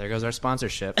 There goes our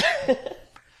sponsorship.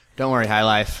 Don't worry, High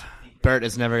Life. Bert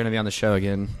is never going to be on the show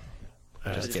again.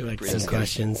 Let's do like some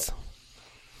questions.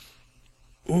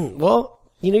 Well,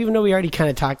 even though we already kind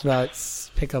of talked about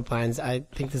pickup lines, I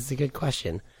think this is a good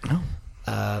question.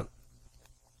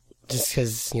 Just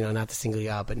because, not to single you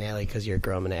out, but Natalie, because you're a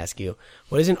girl, I'm going to ask you,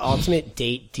 what is an ultimate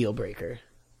date deal breaker?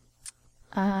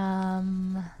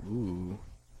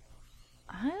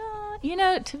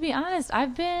 To be honest,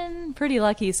 I've been pretty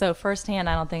lucky. So firsthand,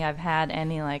 I don't think I've had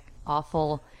any like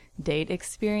awful date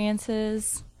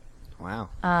experiences. Wow.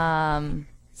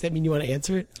 Does that mean you want to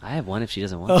answer it? I have one if she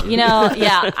doesn't want to.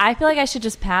 Yeah, I feel like I should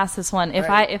just pass this one. If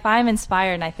I'm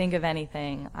inspired and I think of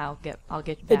anything, I'll get back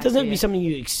It doesn't to have to you. be something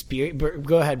you experience.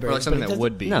 Go ahead, Bert. Or like something But it that doesn't-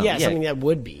 would be. No. Yeah, Yeah. something that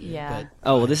would be. Yeah.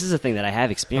 Oh, well, this is a thing that I have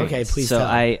experienced. Okay, please So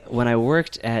tell. when I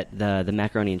worked at the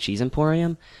Macaroni and Cheese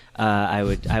Emporium, I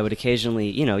would occasionally,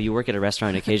 you work at a restaurant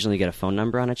and occasionally get a phone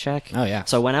number on a check. Oh, yeah.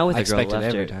 So I went out with I a girl. expect it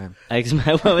left every her- time.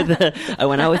 I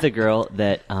went out with a girl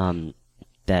that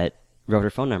wrote her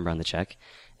phone number on the check,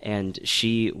 and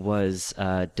she was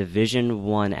a Division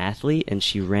I athlete, and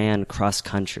she ran cross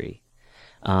country.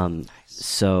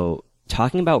 So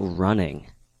talking about running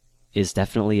is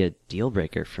definitely a deal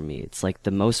breaker for me. It's like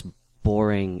the most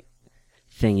boring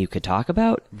thing you could talk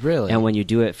about. Really? And when you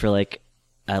do it for like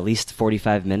at least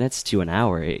 45 minutes to an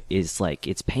hour, it is like,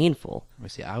 it's painful. Let me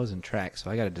see. I was in track,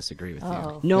 so I got to disagree with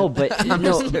you. No, but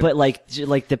but like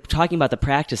the talking about the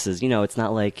practices, it's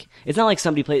not like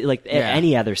somebody plays like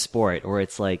any other sport, or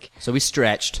it's like So we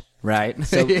stretched, right?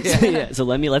 so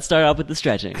let's start off with the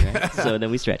stretching, right? So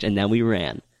then we stretch, and then we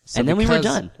ran, and then we were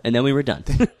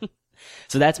done.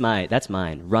 So that's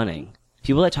mine. Running.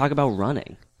 People that talk about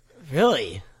running.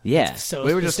 Really? Yeah. So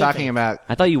we were just specific. talking about.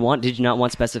 I thought did you not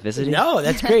want specificity? No,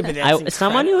 that's great, but that's It's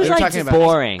someone who's We were like talking about-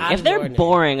 boring. I'm If they're bored.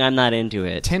 boring, I'm not into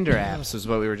it. Tinder apps is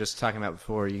what we were just talking about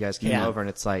before you guys came Yeah. over, and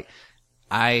it's like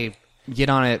I get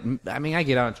on it. I mean, I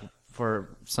get on it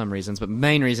for some reasons, but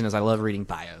main reason is I love reading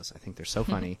bios. I think they're so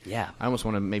funny. Yeah. I almost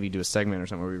want to maybe do a segment or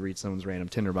something where we read someone's random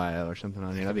Tinder bio or something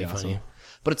on here. That'd be awesome. funny.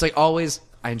 But it's like always,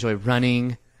 I enjoy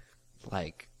running,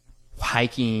 like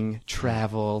hiking,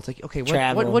 travel. It's like, okay,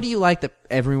 Travel. what do you like that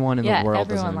everyone in Yeah, the world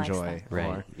doesn't everyone likes enjoy? that. Right.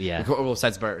 Or- Yeah. Well,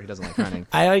 besides Bert, who doesn't like running.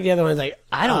 I like the other ones. Like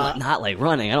I don't not like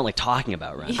running. I don't like talking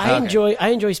about running. I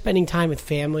enjoy spending time with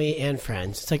family and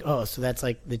friends. It's like, so that's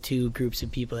like the two groups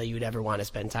of people that you would ever want to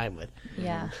spend time with.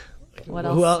 Yeah. What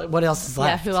Who else? else? What else is Yeah,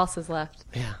 left? who else is left?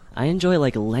 Yeah, I enjoy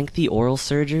like lengthy oral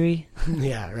surgery.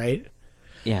 yeah, right.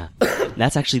 Yeah,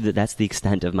 that's actually that's the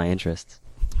extent of my interests.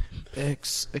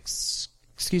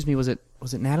 Excuse me, was it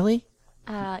Natalie?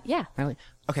 Yeah. Natalie?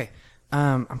 Okay.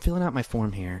 I'm filling out my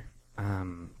form here.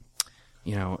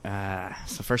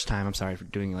 It's the first time, I'm sorry for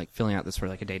filling out this for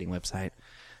like a dating website.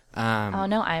 Oh,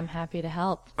 no, I'm happy to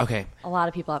help. Okay. A lot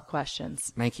of people have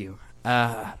questions. Thank you.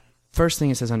 First thing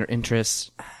it says under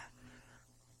interests,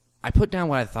 I put down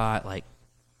what I thought,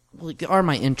 are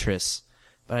my interests,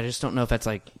 but I just don't know if that's,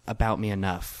 about me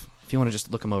enough. If you want to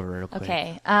just look them over real quick.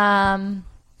 Okay.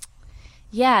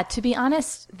 Yeah, to be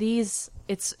honest,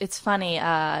 it's funny.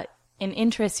 In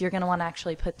interests, you're going to want to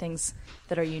actually put things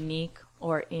that are unique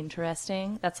or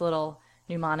interesting. That's a little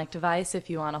mnemonic device if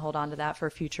you want to hold on to that for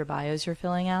future bios you're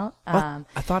filling out. I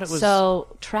thought it was...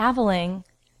 So traveling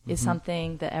is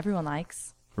something that everyone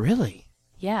likes. Really?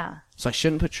 Yeah. So I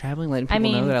shouldn't put traveling, letting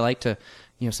people know that I like to,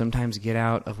 sometimes get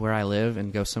out of where I live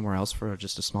and go somewhere else for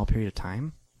just a small period of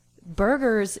time?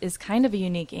 Burgers is kind of a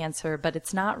unique answer, but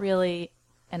it's not really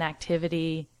an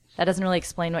activity. That doesn't really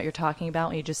explain what you're talking about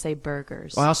when you just say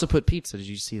burgers. Well, I also put pizza. Did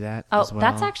you see that as well?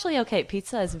 That's actually okay.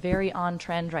 Pizza is very on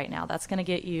trend right now. That's going to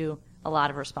get you a lot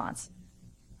of response.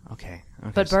 Okay.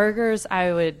 But burgers,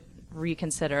 I would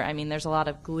reconsider. I mean, there's a lot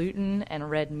of gluten and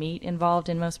red meat involved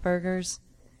in most burgers.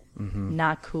 Mm-hmm.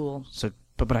 Not cool. So,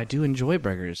 but I do enjoy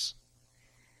burgers.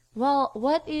 Well,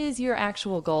 what is your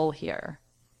actual goal here?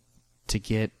 To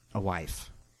get a wife.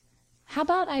 How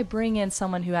about I bring in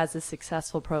someone who has a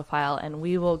successful profile and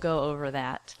we will go over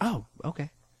that? Oh, okay.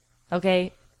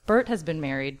 Okay, Bert has been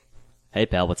married. Hey,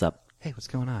 pal, what's up? Hey, what's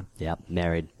going on? Yeah,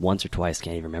 married once or twice.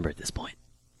 Can't even remember at this point.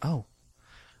 Oh.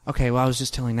 Okay, well, I was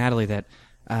just telling Natalie that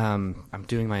I'm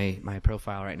doing my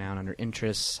profile right now, and under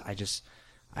interests, I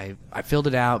filled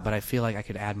it out, but I feel like I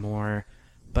could add more.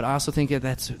 But I also think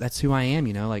that's who I am,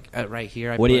 right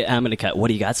here. I'm gonna cut. What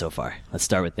do you got so far? Let's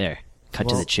start with there. Cut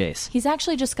to the chase. He's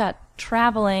actually just got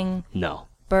traveling, No,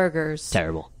 burgers,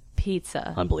 terrible,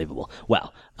 pizza. unbelievable.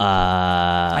 Well,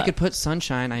 I could put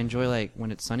sunshine. I enjoy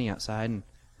when it's sunny outside. And,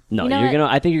 no, You know you're what? gonna.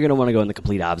 I think you're gonna want to go in the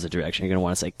complete opposite direction. You're gonna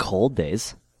want to say cold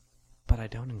days. but I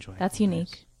don't enjoy. That's cold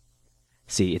unique. days.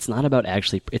 See, it's not about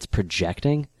actually. It's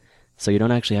projecting, so you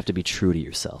don't actually have to be true to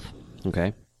yourself.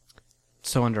 Okay.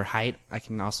 So under height, I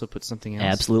can also put something else.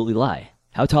 Absolutely lie.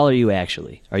 How tall are you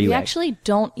actually? Are you We actually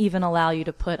don't even allow you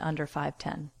to put under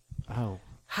 5'10". Oh.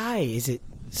 Hi, is it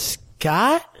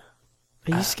Scott?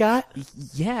 Are you Scott?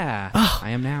 Yeah. I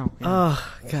am now. Yeah.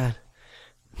 Oh, God.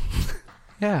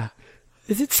 Yeah.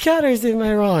 Is it Scott or am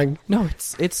I wrong? No,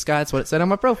 it's Scott. It's what it said on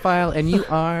my profile, and you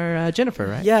are Jennifer,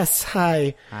 right? Yes,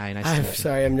 hi. Hi, nice to I'm meet you.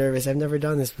 sorry, I'm nervous. I've never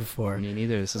done this before. Me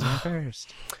neither. This is my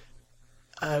first.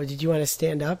 Did you want to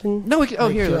stand up and No, we can. Oh,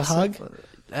 here. do a Let's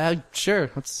hug?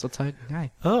 Sure. Let's hug.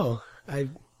 Hi. Oh,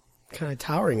 I'm kind of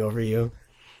towering over you.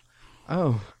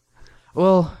 Oh.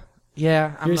 Well,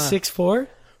 yeah. You're 6'4"?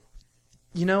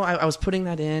 I was putting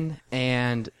that in,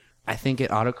 and I think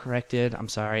it auto-corrected. I'm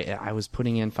sorry. I was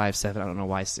putting in 5'7". I don't know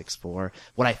why 6'4".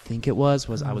 What I think it was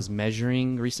I was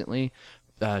measuring recently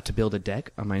to build a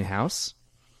deck on my house,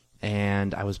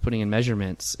 and I was putting in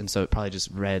measurements, and so it probably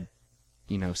just read,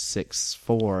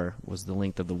 6'4" was the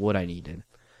length of the wood I needed.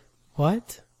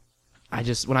 What?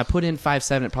 When I put in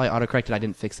 5'7", it probably auto-corrected. I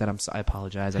didn't fix that. I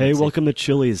apologize. Hey, welcome to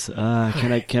Chili's.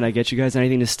 Can I get you guys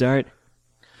anything to start?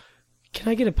 Can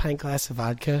I get a pint glass of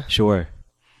vodka? Sure.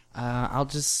 I'll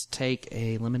just take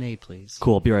a lemonade, please.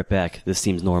 Cool. Be right back. This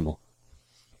seems normal.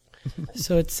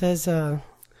 So it says,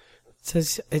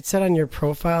 it said on your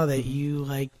profile that you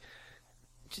like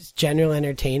just general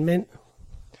entertainment.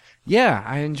 Yeah,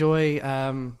 I enjoy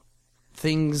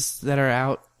things that are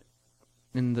out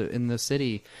in the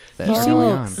city that are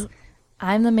going on.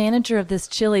 I'm the manager of this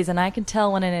Chili's, and I can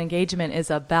tell when an engagement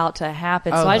is about to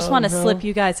happen. So I just want to slip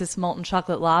you guys this molten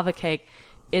chocolate lava cake.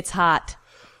 It's hot.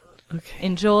 Okay.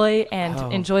 Enjoy,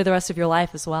 and enjoy the rest of your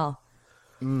life as well.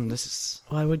 This is.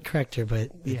 Well, I would correct her, but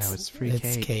It's free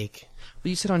it's cake. cake. But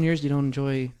you said on yours you don't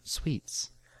enjoy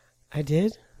sweets. I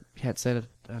did? Yeah, it said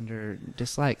under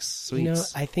dislikes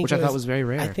sweets, I think which I thought was very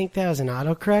rare. I think that was an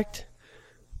autocorrect.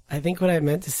 I think what I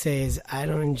meant to say is I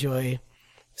don't enjoy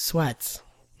sweats.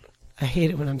 I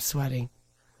hate it when I'm sweating.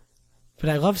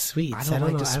 But I love sweets. I don't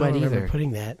like to sweat I don't remember either.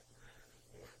 putting that.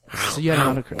 So you had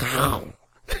an autocorrect.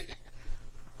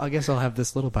 I guess I'll have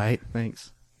this little bite.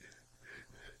 Thanks.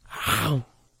 Ow.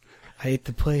 I ate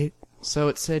the plate. So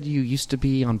it said you used to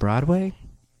be on Broadway?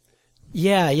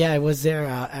 Yeah, I was there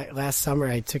last summer.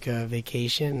 I took a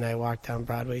vacation and I walked down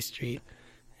Broadway Street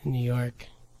in New York.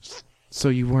 So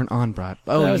you weren't on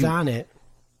Broadway. I was on it.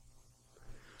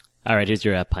 All right, here's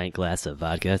your pint glass of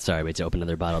vodka. Sorry, wait to open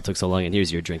another bottle. It took so long, and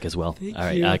here's your drink as well. Thank All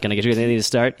right, you. can I get you anything to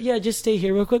start? Yeah, just stay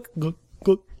here real quick.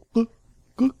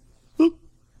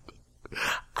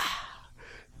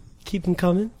 Keep them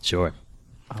coming. Sure.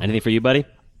 Anything for you, buddy?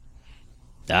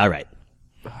 All right.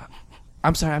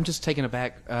 I'm sorry, I'm just taken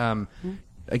aback.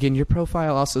 Again, your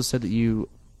profile also said that you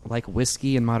like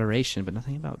whiskey in moderation, but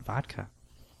nothing about vodka.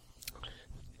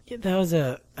 Yeah, that was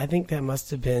I think that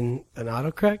must have been an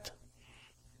autocorrect.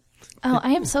 Oh,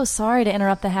 I am so sorry to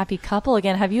interrupt the happy couple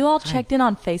again. Have you all checked in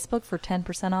on Facebook for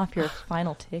 10% off your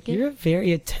final ticket? You're a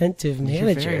very attentive manager.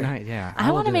 You're very nice, yeah. I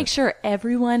will want to do make it. sure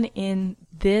everyone in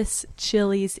this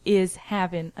Chili's is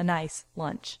having a nice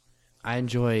lunch. I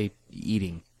enjoy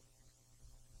eating.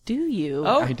 Do you?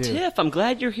 Oh, I do. Tiff, I'm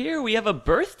glad you're here. We have a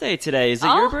birthday today. Is it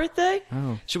Oh. your birthday?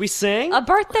 Oh. Should we sing? A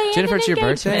birthday Jennifer, and it's an your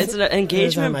engagement. birthday? It's an It was on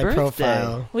engagement my birthday.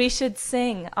 profile. We should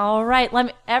sing. All right. Let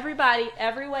me. Everybody,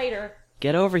 every waiter,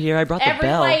 Get over here. I brought the every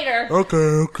bell. waiter.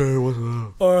 Okay, what's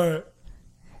up? All right.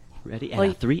 Ready? And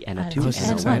Well, a 3 and a 2 Oh, and this is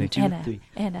a exciting. 1, 2, and 3.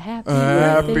 and a happy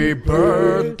Happy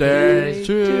birthday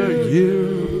to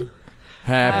you.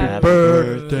 Happy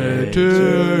birthday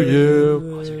to you.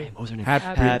 What was her name? What was her name?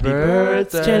 Happy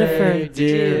birthday, Jennifer.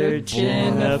 dear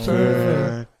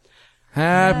Jennifer.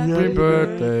 Happy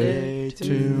birthday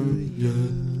to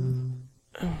you.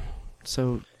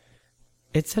 So,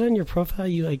 It said on your profile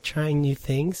you like trying new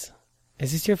things.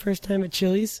 Is this your first time at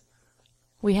Chili's?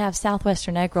 We have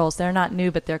Southwestern egg rolls. They're not new,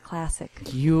 but they're classic.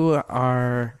 you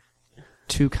are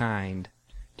too kind.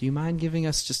 Do you mind giving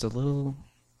us just a little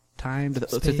time to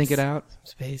think Space. it out?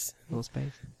 Space. A little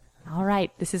space. All right.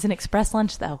 This is an express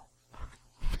lunch, though.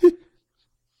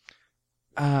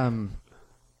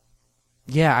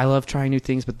 Yeah, I love trying new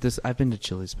things, but I've been to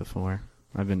Chili's before.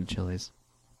 I've been to Chili's.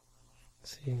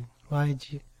 Let's see. Why?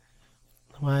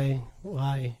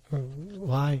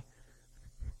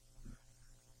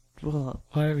 Well,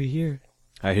 Why are we here?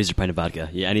 All right, here's your pint of vodka.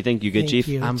 Yeah, anything? You good, Thank Chief?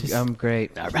 you. I'm Just-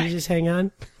 great. All Can you right. just hang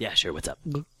on? Yeah, sure. What's up?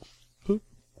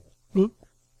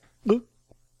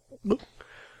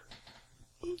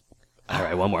 All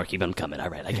right, one more. Keep them coming. All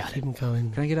right, I got Keep it. them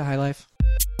coming. Can I get a high life?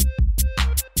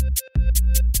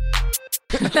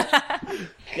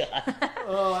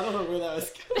 Oh, I don't know where that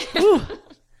was going.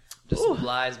 Just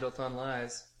lies built on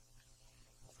lies.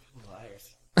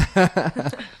 Liars.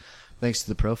 Thanks to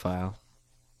the profile.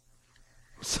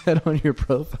 Said on your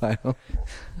profile.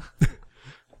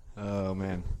 Oh,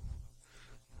 man.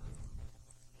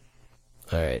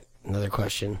 All right, another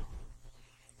question.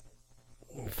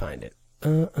 Let me find it. I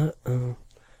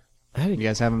had You a,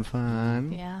 guys having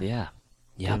fun? Yeah. Yeah.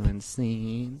 Yep. Doing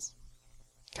scenes?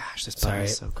 Gosh, this button sorry,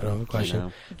 is so I don't cool. have a question.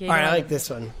 know. Okay, All right, go I on. like this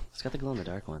one. It's got the glow in the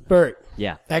dark one. Bert.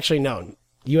 Yeah. Actually, no.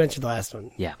 You answered the last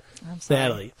one. Yeah. I'm sorry.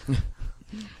 Natalie.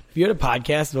 If you had a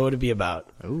podcast, what would it be about?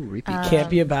 Oh, repeat. It can't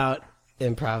be about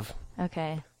improv.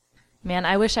 Okay. Man,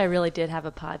 I wish I really did have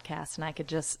a podcast and I could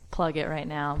just plug it right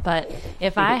now. But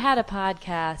if I had a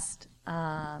podcast,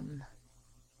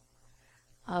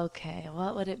 okay,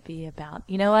 what would it be about?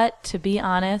 You know what? To be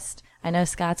honest, I know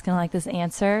Scott's going to like this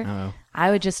answer. Uh-oh.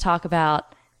 I would just talk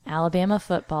about Alabama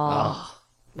football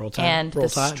Roll Tide. and Roll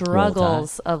the Tide.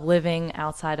 struggles of living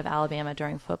outside of Alabama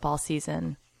during football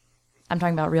season. I'm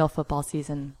talking about real football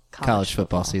season. College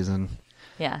football season.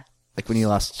 Yeah. Like when you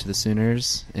lost to the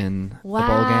Sooners in the bowl game.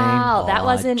 Wow, that Aw,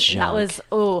 wasn't. junk. That was.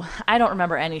 Oh, I don't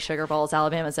remember any Sugar Bowls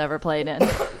Alabama's ever played in.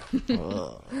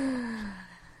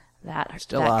 that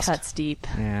Still that lost. cuts deep.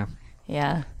 Yeah.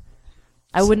 Yeah,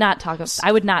 I would not talk.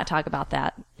 I would not talk about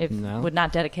that. If No? would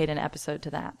not dedicate an episode to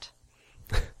that.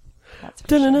 That's for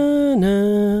sure.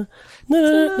 Da-na-na-na,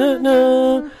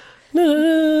 na-na-na-na,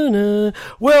 na-na-na-na.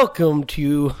 Welcome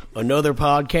to another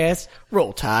podcast,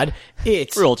 Roll Tide.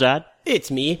 Roll Tide.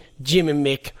 It's me, Jimmy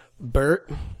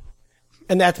McBurt,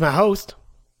 and that's my host.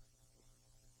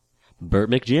 Burt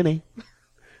McJimmy.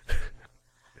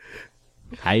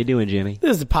 How you doing, Jimmy?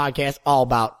 This is a podcast all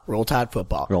about Roll Tide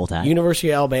football. Roll Tide. University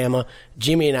of Alabama.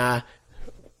 Jimmy and I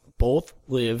both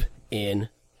live in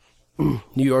New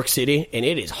York City, and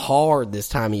it is hard this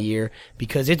time of year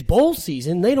because it's bowl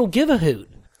season. They don't give a hoot.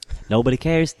 Nobody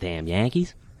cares. Damn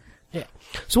Yankees. Yeah.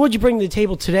 So what'd you bring to the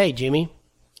table today, Jimmy?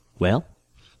 Well,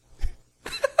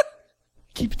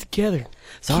 Keep it together.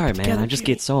 sorry, Keep it man. together, I just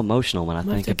Jimmy. get so emotional when I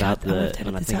gonna think have to about cut- I'm gonna have to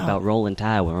when I edit think this about out. rolling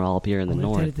tide when we're all up here in the I'm gonna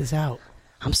north. edit this out.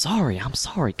 I'm sorry.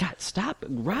 God, stop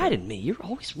riding me. You're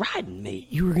always riding me.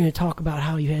 You were going to talk about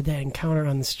how you had that encounter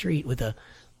on the street with a,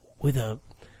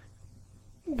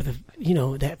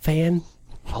 that fan.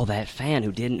 Oh, that fan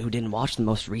who didn't watch the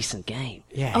most recent game.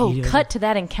 Yeah. Oh, you- cut to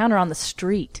that encounter on the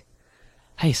street.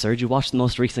 Hey, sir, did you watch the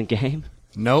most recent game?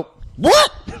 Nope.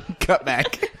 What? Cut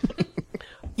back.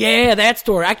 Yeah, that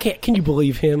story. Can you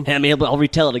believe him? I mean, I'll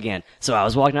retell it again. So I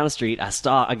was walking down the street. I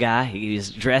saw a guy. He was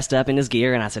dressed up in his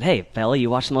gear, and I said, "Hey, fella, you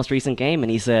watched the most recent game?"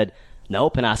 And he said,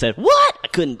 "Nope." And I said, "What?" I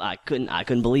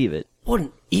couldn't believe it. What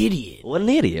an idiot. What an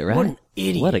idiot, right? What an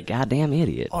idiot. What a goddamn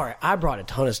idiot. All right, I brought a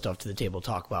ton of stuff to the table to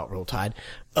talk about, Roll Tide.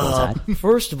 Roll Tide.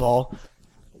 First of all,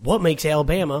 what makes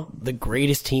Alabama the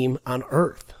greatest team on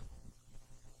earth?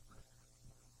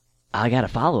 I got a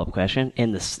follow-up question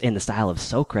in the style of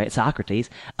Socrates.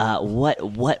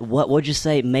 What would you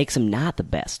say makes them not the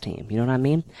best team? You know what I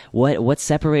mean? What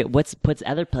puts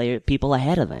other people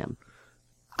ahead of them?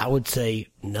 I would say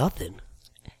nothing.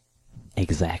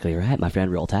 Exactly right, my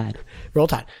friend. Roll Tide. Roll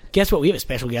Tide. Guess what? We have a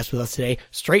special guest with us today,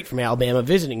 straight from Alabama,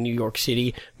 visiting New York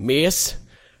City, Miss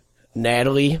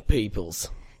Natalie Peoples.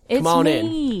 Come on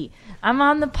me. I'm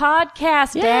on the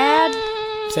podcast, Dad.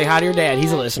 in. Say hi to your dad.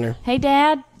 He's a listener. Hey,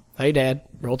 Dad. Hey, Dad.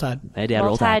 Roll Tide. Hey, Dad.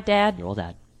 Roll Tide, Dad. Roll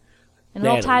Tide. And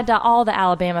Roll Natalie. Tide to all the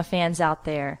Alabama fans out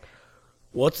there.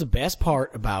 What's the best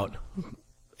part about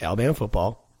Alabama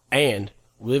football and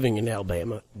living in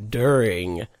Alabama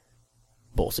during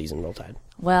bowl season? Roll Tide.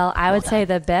 Well, I would say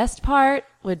the best part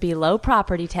would be low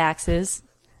property taxes.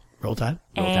 Roll Tide.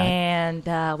 And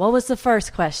what was the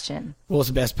first question? What's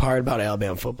the best part about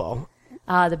Alabama football?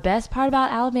 The best part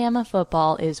about Alabama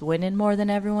football is winning more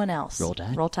than everyone else. Roll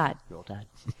Tide. Roll Tide. Roll Tide.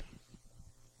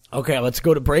 Okay, let's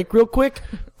go to break real quick.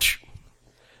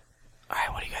 All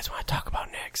right, what do you guys want to talk about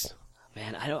next?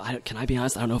 Man, I don't. Can I be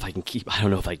honest? I don't know if I can keep. I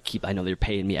know they're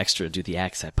paying me extra to do the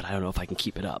accent, but I don't know if I can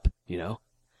keep it up. You know,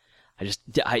 I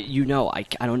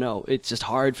don't know. It's just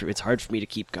hard for me to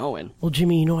keep going. Well,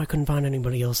 Jimmy, I couldn't find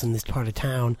anybody else in this part of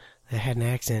town that had an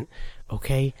accent.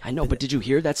 Okay. I know, but did you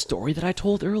hear that story that I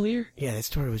told earlier? Yeah, that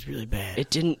story was really bad. It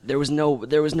didn't. There was no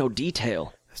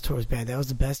detail. That story was bad. That was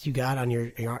the best you got on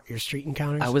your street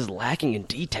encounters. I was lacking in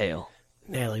detail.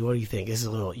 Natalie, what do you think? This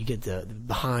is you get the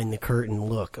behind the curtain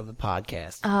look of the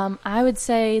podcast. I would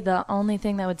say the only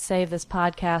thing that would save this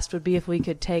podcast would be if we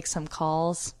could take some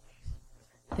calls.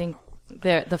 I think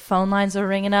the phone lines are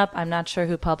ringing up. I'm not sure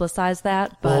who publicized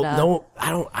that, but Well, no,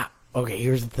 I don't. Okay,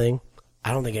 here's the thing.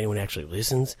 I don't think anyone actually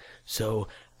listens, so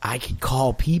I could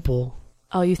call people.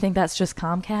 Oh, you think that's just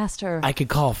Comcast or? I could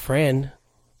call a friend.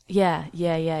 Yeah.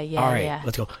 All right, yeah.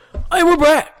 let's go. Hey, we're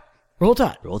back. Roll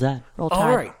Tide. Roll Tide. Roll Tide.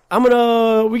 All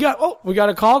right, we got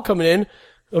a call coming in.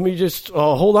 Let me just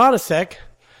hold on a sec.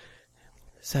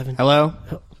 7. Hello?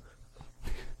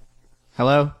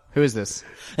 Hello? Who is this?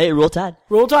 Hey, Roll Tide.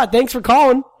 Roll Tide. Thanks for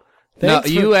calling. No,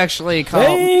 you actually called.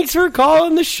 Thanks for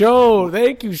calling the show.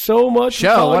 Thank you so much. for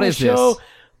Show? calling What the is show. this?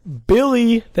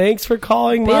 Billy, thanks for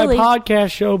calling Billy. my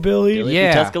podcast show, Billy.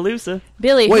 Yeah. Tuscaloosa.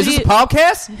 Billy, Wait, is this a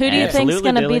podcast? who do you think's Absolutely,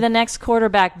 going to be Billy. the next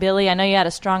quarterback, Billy? I know you had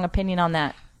a strong opinion on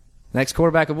that. Next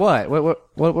quarterback of what? What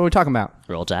are we talking about?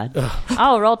 Roll Tide.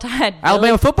 Oh, Roll Tide. Billy.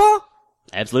 Alabama football?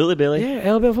 Absolutely, Billy. Yeah,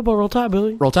 Alabama football. Roll Tide,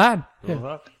 Billy. Roll Tide.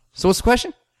 Yeah. So what's the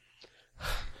question?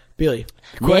 Billy,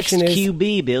 the Next question is,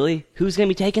 QB, Billy. Who's going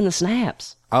to be taking the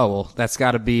snaps? Oh, well, that's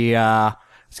got to be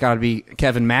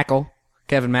Kevin Mackel.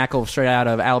 Kevin Mackel, straight out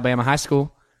of Alabama High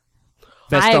School.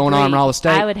 Best I throwing agree. arm in all the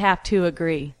state. I would have to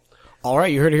agree. all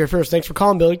right, you heard it here first. Thanks for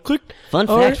calling, Billy. Click. Fun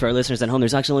All fact right. for our listeners at home,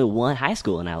 there's actually only one high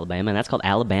school in Alabama, and that's called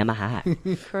Alabama High.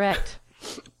 Correct.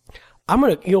 I'm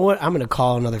gonna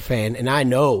call another fan, and I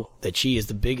know that she is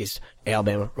the biggest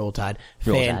Alabama Roll Tide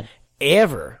Roll fan Tide.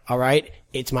 ever. All right,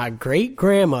 it's my great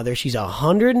grandmother. She's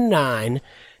 109.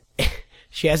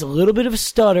 She has a little bit of a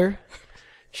stutter.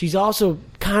 She's also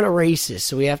kind of racist,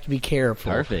 so we have to be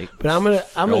careful. Perfect. But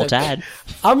I'm Roll Tide.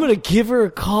 gonna give her a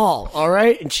call. All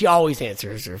right, and she always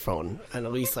answers her phone, and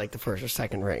at least like the first or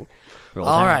second ring. Roll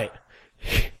All Tide.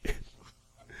 right.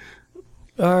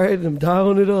 All right, I'm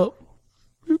dialing it up.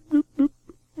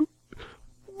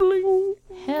 Bling.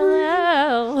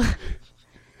 Hello.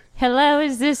 Hello,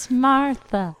 is this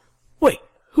Martha? Wait,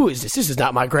 who is this? This is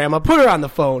not my grandma. Put her on the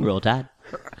phone. Roll Tide.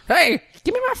 Hey,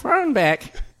 give me my phone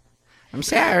back. I'm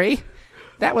sorry.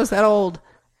 That was that old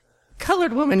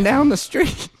colored woman down the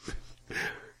street.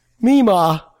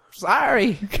 Mima.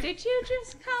 Sorry. Did you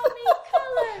just call me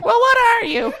colored? Well, what are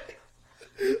you?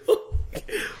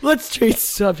 Let's change the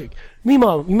subject.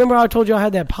 Mima, remember how I told you I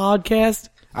had that podcast?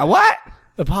 A what?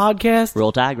 A podcast?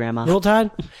 Roll Tide, Grandma. Roll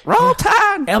Tide? Roll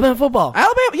Tide. Alabama football.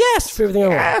 Alabama, yes. Everything I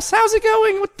want. Yes. How's it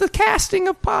going with the casting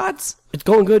of pods? It's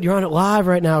going good. You're on it live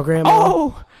right now, Grandma.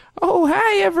 Oh,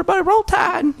 hi, everybody. Roll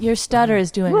Tide. Your stutter is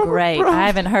doing great. I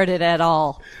haven't heard it at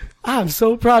all. I'm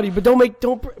so proud of you,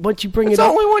 but once you bring It's it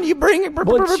up. only when you bring it.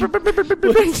 Once you bring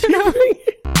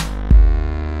it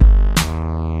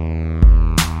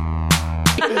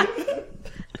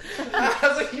I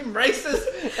was like, you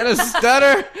racist and a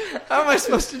stutter. How am I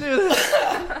supposed to do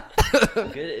this?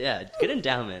 Good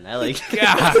endowment. I like.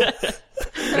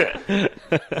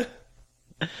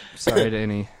 Sorry to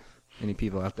any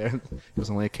people out there. It was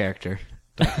only a character.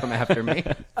 Don't come after me.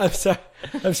 I'm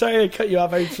sorry to cut you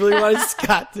off. I just really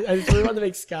wanted to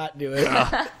make Scott do it.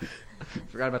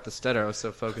 Forgot about the stutter. I was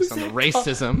so focused on the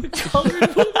racism.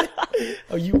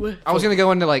 Oh, you would? I was gonna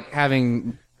go into like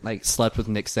having like slept with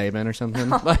Nick Saban or something.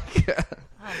 Like,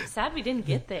 I'm sad we didn't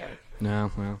get there.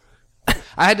 no, well,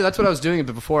 I had to. That's what I was doing.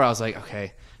 But before I was like,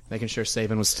 okay, making sure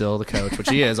Saban was still the coach, which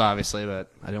he is obviously,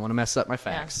 but I didn't want to mess up my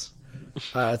facts.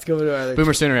 Let's go to our other.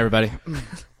 Boomer Sooner, everybody.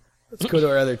 Let's go to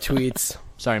our other tweets.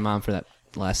 Sorry, Mom, for that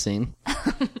last scene.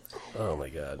 Oh my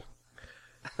god.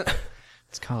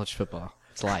 It's college football.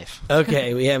 It's life.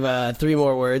 Okay, we have 3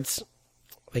 more words.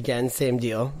 Again, same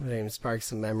deal. My name sparks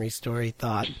some memory, story,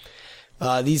 thought.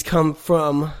 These come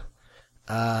from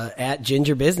at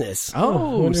Ginger Business.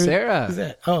 Oh, Sarah. Who's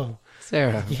that? Oh,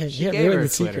 Sarah. Yeah, She yeah, gave they're her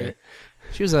the a Twitter. secret.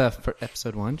 She was for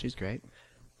episode 1. She's great.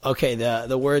 okay.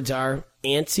 The words are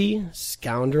antsy,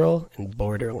 scoundrel, and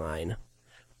borderline.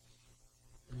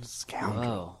 Scoundrel.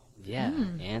 Whoa. Yeah.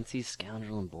 Antsy,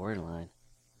 scoundrel, and borderline.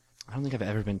 I don't think I've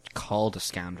ever been called a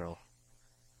scoundrel.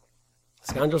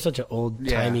 Scoundrel's such an old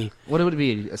timey What would it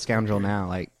be a scoundrel now?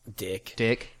 Like dick.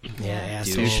 dick, Yeah,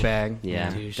 asshole. douchebag. Yeah,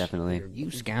 Douche. definitely.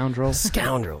 You scoundrel.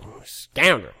 Scoundrel.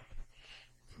 I wonder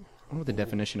what the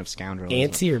definition of scoundrel is.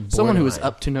 Antsy or someone who is borderline?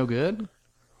 up to no good.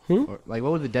 Or, like,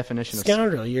 what would the definition of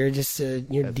Scoundrel. You're just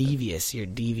you're devious. You're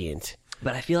deviant.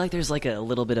 But I feel like there's like a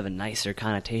little bit of a nicer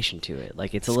connotation to it.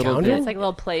 Like it's a little Scoundrel? It's bit. like a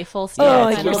little playful Oh, stuff.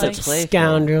 like kinda you're it's such playful.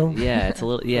 scoundrel. Yeah, it's a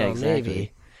little. Yeah, Oh, exactly.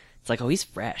 maybe. It's like, oh, he's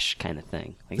fresh, kind of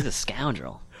thing. Like he's a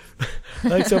scoundrel.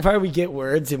 Like so far, we get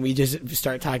words and we just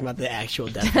start talking about the actual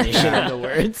definition of the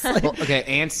words. Like, well, okay,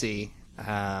 antsy.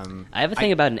 I have a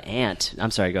thing about an ant.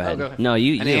 I'm sorry. Go ahead. go ahead. No,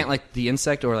 you. An you. ant, like the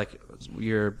insect, or like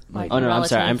your like. Oh no, I'm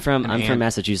sorry. relative? I'm An from ant.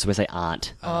 Massachusetts. We say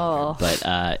aunt, Oh. but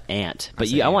ant. But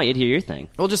say I want ant. you to hear your thing.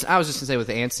 Well, I was just gonna say with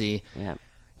antsy. Yeah.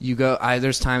 You go.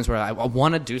 There's times where I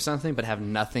want to do something but have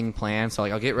nothing planned. So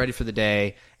like I'll get ready for the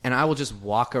day and I will just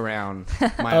walk around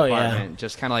my Oh, yeah. apartment,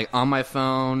 just kind of like on my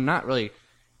phone, not really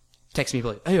text me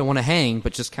like, hey, I want to hang,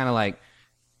 but just kind of like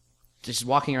just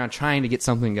walking around trying to get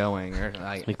something going, or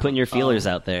Like putting your feelers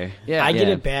out there. yeah. I get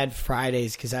Yeah. it bad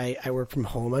Fridays because I work from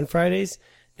home on Fridays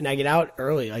and I get out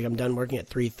early. Like I'm done working at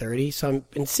 3:30, so I'm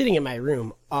been sitting in my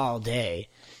room all day,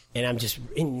 and I'm just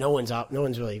and no one's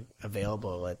really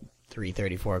available at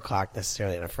 3:30, 4 o'clock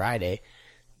necessarily on a Friday.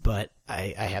 But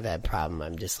I have that problem.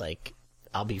 I'm just like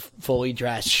I'll be fully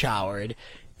dressed, showered,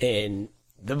 and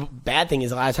the bad thing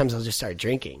is a lot of times I'll just start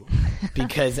drinking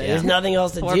because there's nothing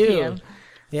else to 4 do. p.m.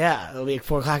 Yeah, it'll be like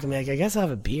 4 o'clock. I'm like, I guess I'll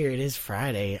have a beer. It is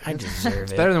Friday. I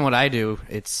deserve it. better than what I do.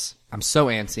 I'm so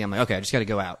antsy. I'm like, okay, I just got to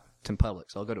go out to public.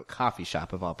 So I'll go to a coffee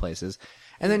shop of all places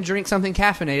and then drink something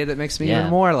caffeinated that makes me Yeah.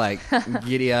 even more like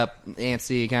giddy up,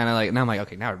 antsy, kind of like, and I'm like,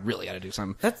 okay, now I really got to do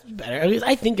something. That's better. I mean,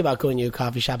 I think about going to a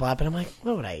coffee shop a lot, but I'm like,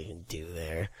 what would I even do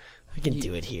there? I can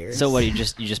do it here. So what? You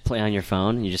just play on your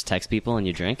phone and you just text people and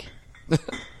you drink? a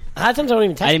lot of times I don't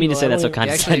even text I didn't mean to people. say that so don't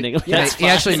even- condescending. He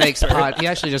actually makes he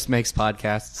actually just makes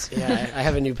podcasts. Yeah, I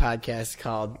have a new podcast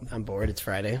called I'm Bored, It's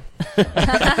Friday.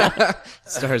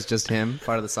 Stars just him,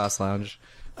 part of the Sauce Lounge.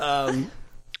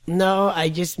 No, I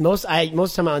just most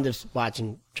time I'm just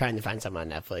trying to find something on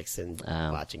Netflix and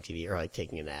watching TV or like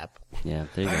taking a nap. Yeah,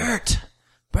 there you go.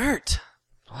 Bert,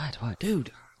 What?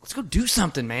 dude, let's go do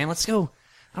something, man. Let's go.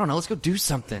 I don't know. Let's go do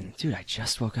something. Dude, I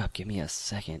just woke up. Give me a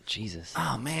second. Jesus.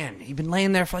 Oh man, you've been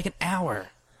laying there for like an hour.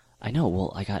 I know.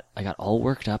 Well, I got all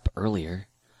worked up earlier.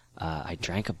 I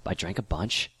drank a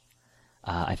bunch.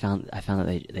 I found that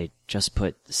they just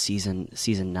put season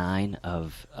 9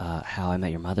 of How I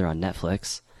Met Your Mother on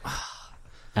Netflix.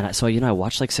 And I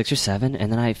watched like 6 or 7,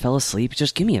 and then I fell asleep.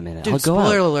 Just give me a minute. Dude, I'll go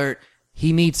spoiler out. alert.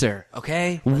 He meets her.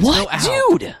 Okay. Let's What, go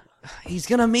out. dude? He's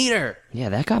gonna meet her. Yeah,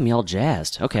 that got me all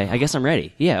jazzed. Okay, I guess I'm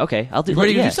ready. Yeah, okay, I'll do. You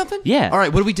ready yeah. to do something? Yeah. All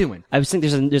right. What are we doing? I was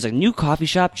thinking there's a new coffee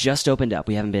shop just opened up.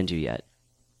 We haven't been to yet.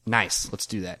 Nice. Let's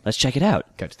do that. Let's check it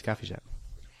out. Go to the coffee shop.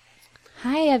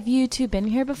 Hi, have you two been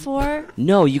here before?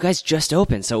 No, you guys just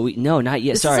opened, so no, not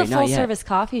yet. This Sorry, is a not yet. full-service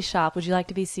coffee shop. Would you like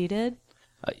to be seated?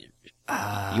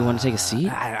 You want to take a seat?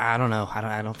 I don't know.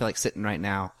 I don't feel like sitting right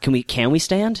now. Can we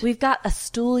stand? We've got a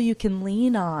stool you can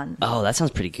lean on. Oh, that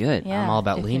sounds pretty good. Yeah. I'm all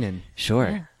about if you- leaning.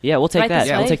 Sure. Yeah, we'll take Right that.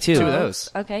 this We'll way? take two. Two of those.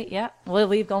 Okay, yeah. Well,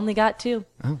 we've only got 2.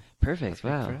 Perfect.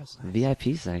 Wow. for us.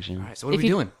 VIP section. All right. So what are we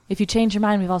doing? If you change your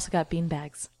mind, we've also got bean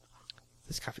bags.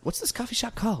 What's this coffee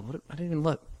shop called? I didn't even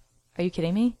look. Are you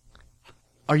kidding me?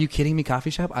 Are you kidding me? Coffee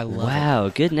shop? I love it. Wow,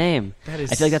 good name. That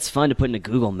is- I feel like that's fun to put into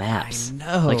Google Maps. I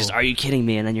know. Like, just, are you kidding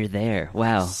me? And then you're there.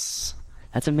 Wow.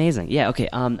 That's amazing. Yeah. Okay.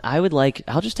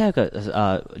 I'll just take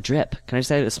a drip. Can I just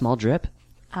have a small drip?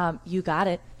 You got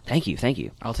it. Thank you. Thank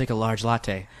you. I'll take a large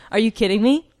latte. Are you kidding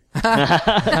me?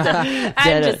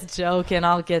 I'm just joking.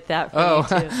 I'll get that for you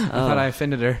too. I thought I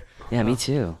offended her. Yeah, me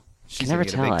too. She You can said never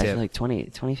get a tell. big I tip. feel like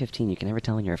 2015, you can never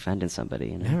tell when you're offending somebody.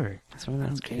 You know? Never.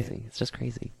 That's crazy. It's just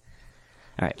crazy.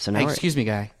 All right, so now Hey, we're... excuse me,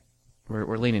 guy.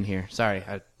 We're leaning here. Sorry.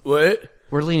 What?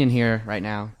 We're leaning here right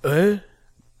now.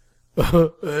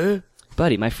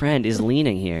 Buddy, my friend is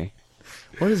leaning here.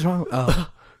 What is wrong? Oh,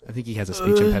 I think he has a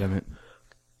speech impediment.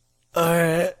 All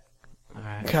right. All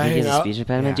right. Can I He hang has a out? speech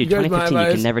impediment? Yeah. Dude, You guys 2015, mind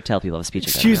you if can I- never tell people have a speech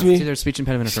Excuse impediment. It's either a speech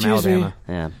impediment from Excuse me. Alabama.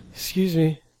 Yeah. Excuse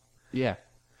me. Yeah.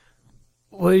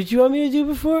 What did you want me to do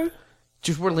before?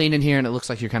 Just we're leaning here, and it looks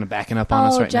like you're kind of backing up on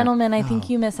us Oh, right gentlemen, now. I think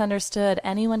you misunderstood.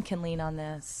 Anyone can lean on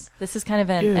this. This is kind of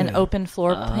an Yeah. open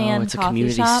floor plan it's a coffee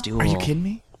community shop. stool. Are you kidding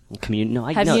me? No,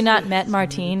 I Have no, you not met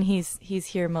Martine? He's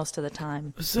here most of the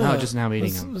time. What's No, up? just now meeting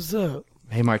what's, him. What's up?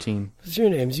 Hey, Martine. What's your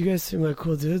names? You guys seem like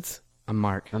cool dudes. I'm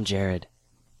Mark. I'm Jared.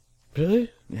 Really?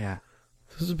 Yeah.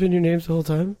 Those have been your names the whole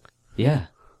time? Yeah.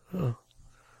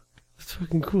 That's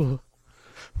fucking cool.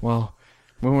 Well,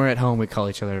 when we're at home, we call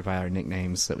each other by our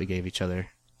nicknames that we gave each other.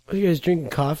 Are you guys drinking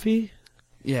coffee?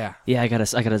 Yeah. Yeah, I got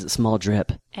a small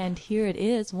drip. And here it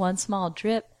is, one small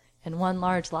drip and one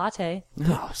large latte.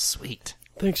 Oh, sweet.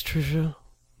 Thanks, Trisha.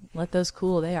 Let those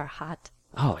cool. They are hot.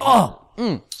 Oh,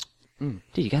 yeah. Dude,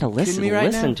 you gotta listen. me right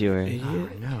Listen now? to her. Oh,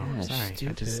 no. Yeah, Sorry. I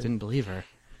stupid. just didn't believe her.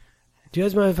 Do you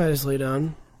guys mind if I just lay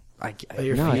down? At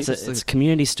your No, feet? it's a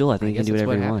community stool. I think I he can guess do that's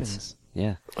whatever what he happens. wants.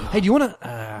 Yeah. Hey, do you want to...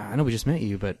 I know we just met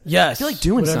you, but Yes. I feel like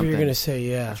doing whatever something. you're gonna say,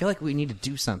 yeah. I feel like we need to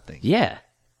do something. Yeah.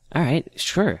 All right.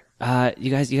 Sure. You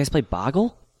guys play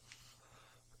Boggle?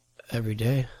 Every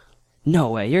day. No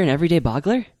way. You're an everyday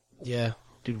boggler? Yeah.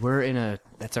 Dude,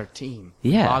 that's our team.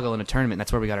 Yeah. Boggle in a tournament.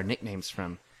 That's where we got our nicknames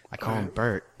from. I call him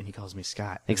Bert, and he calls me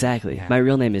Scott. Exactly. Yeah. My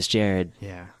real name is Jared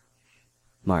Yeah.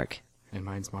 Mark. And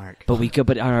mine's Mark. But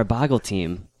on our Boggle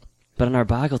team,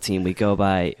 we go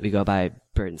by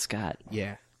Bert and Scott.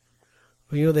 Yeah.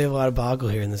 Well, you know they have a lot of boggle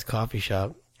here in this coffee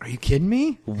shop. Are you kidding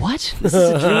me? What? This is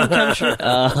a dream come true.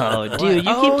 Oh, dude,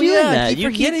 you keep doing yeah, that. keep You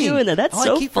keep forgetting. doing that. That's Oh, I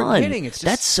so keep fun. forgetting. It's just-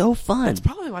 That's so fun. That's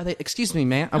probably why they... Excuse me,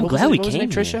 man. I'm What glad was we it? What was her came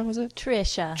name? Trisha, here. was it?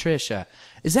 Trisha. Trisha.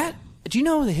 Is that... Do you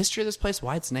know the history of this place?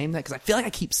 Why it's named that? Because I feel like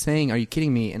I keep saying, "Are you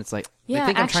kidding me?" And it's like, they Yeah,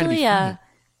 think I'm trying to be actually,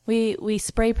 funny. we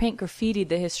spray paint graffitied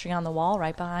the history on the wall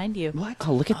right behind you. What?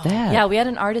 Oh, look at that. Yeah, we had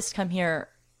an artist come here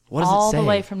What does it all the say?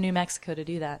 way from New Mexico to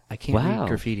do that. I can't Wow. read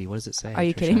graffiti. What does it say? Are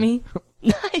you Trisha? kidding me?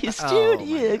 Nice, dude. Oh, my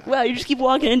Yeah. Wow, you just keep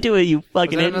walking into it, you Was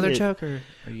fucking that another idiot. joke, or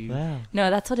are you... Wow. No,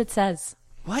 that's what it says.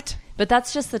 What? But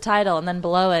that's just the title, and then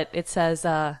below it, it says.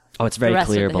 Oh, it's the very rest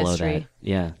of clear the below history. that.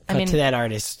 Yeah. I Cut mean, to that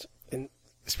artist in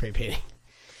spray painting.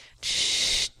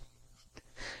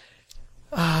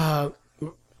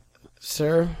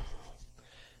 Sir,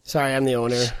 sorry, I'm the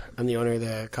owner. I'm the owner of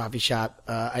the coffee shop.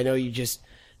 I know you just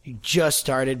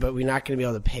started, but we're not going to be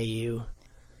able to pay you.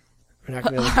 We're not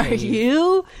going to be able to Are pay you.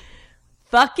 you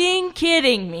fucking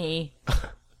kidding me?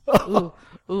 Ooh,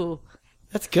 ooh.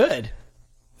 That's good.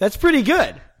 That's pretty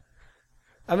good.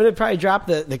 I'm going to probably drop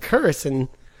the curse and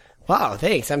wow,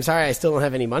 thanks. I'm sorry I still don't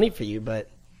have any money for you, but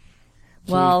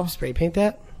can Well, you spray paint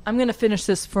that? I'm going to finish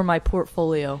this for my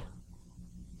portfolio.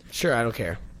 Sure, I don't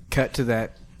care. Cut to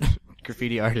that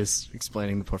graffiti artist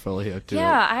explaining the portfolio to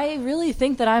Yeah, I really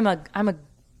think that I'm a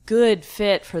good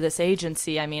fit for this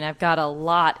agency. I mean, I've got a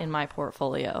lot in my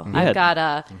portfolio. I've got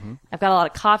a lot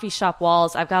of coffee shop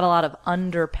walls. I've got a lot of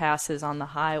underpasses on the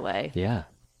highway. Yeah.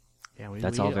 Yeah,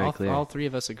 That's all very clear. All three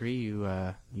of us agree you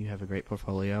have a great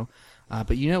portfolio. But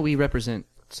we represent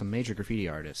some major graffiti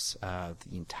artists, the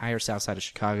entire south side of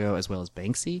Chicago, as well as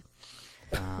Banksy.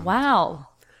 Wow.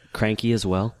 Cranky as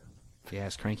well.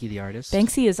 Yes, Cranky the artist.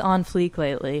 Banksy is on fleek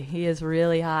lately. He is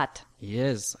really hot. He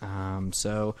is.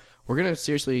 So we're going to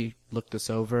seriously look this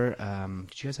over.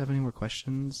 Did you guys have any more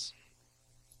questions?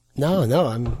 No,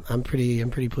 I'm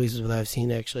pretty pleased with what I've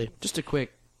seen actually. Just a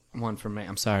quick one from me.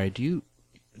 I'm sorry.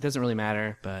 It doesn't really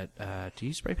matter, but do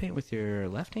you spray paint with your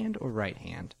left hand or right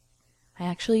hand? I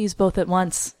actually use both at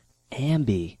once.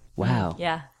 Ambi. Wow.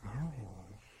 Yeah.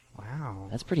 Wow.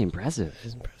 That's pretty impressive.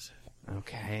 It's impressive.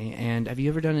 Okay. And have you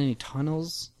ever done any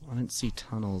tunnels? I didn't see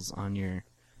tunnels on your...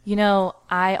 You know,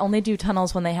 I only do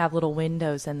tunnels when they have little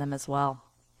windows in them as well.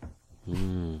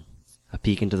 A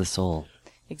peek into the soul.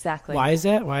 Exactly. Why is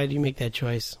that? Why do you make that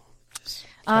choice?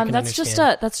 I can That's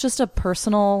just a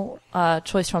personal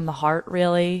choice from the heart,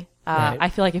 really. Right. I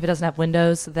feel like if it doesn't have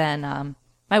windows, then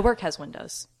my work has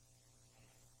windows.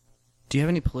 Do you have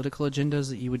any political agendas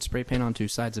that you would spray paint onto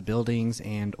sides of buildings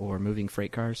and or moving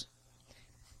freight cars?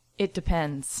 It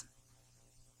depends.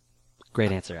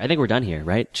 Great answer. I think we're done here,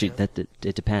 right?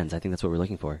 It depends. I think that's what we're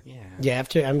looking for. Yeah,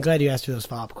 I'm glad you asked me those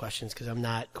follow-up questions because I'm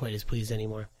not quite as pleased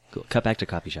anymore. Cool. Cut back to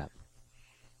coffee shop.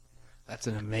 That's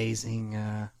an amazing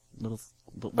little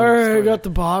All right, I story. got the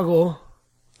boggle.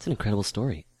 It's an incredible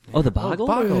story. Oh, the boggle?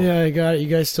 Boggle. Yeah, I got it. You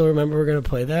guys still remember we're going to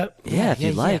play that? Yeah, if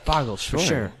you like. Boggles, for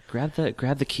sure. Grab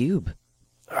the cube.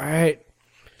 All right.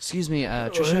 Excuse me,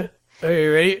 Trisha. Are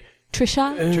you ready?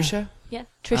 Trisha? Trisha? Yeah.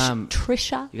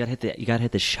 Trisha? You gotta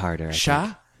hit the harder. I Sha?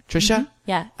 think. Trisha?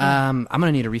 Yeah. I'm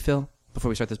gonna need a refill before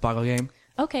we start this boggle game.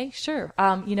 Okay, sure.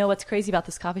 You know what's crazy about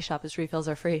this coffee shop is refills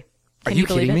are free. Are Can you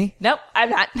believe kidding it? me? Nope, I'm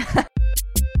not.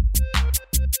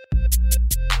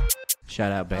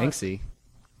 Shout out Banksy.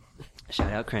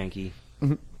 Shout out Cranky.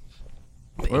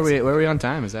 Where are we on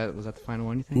time? Was that the final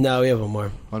one? You think? No, we have one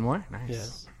more. One more?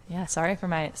 Nice. Yeah, sorry for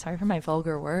my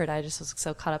vulgar word. I just was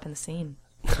so caught up in the scene,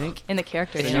 in the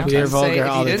character. If You you know? We are didn't vulgar say, if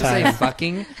all you the didn't say time.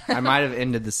 fucking, I might have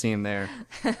ended the scene there.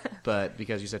 But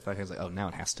because you said fucking, I was like, oh, now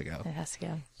it has to go. It has to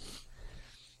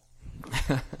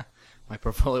go. My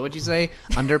portfolio. What'd you say?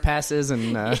 Underpasses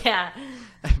and Yeah.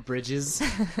 bridges.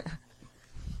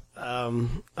 All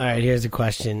right, here's a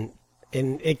question.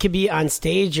 And it could be on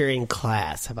stage or in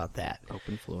class. How about that?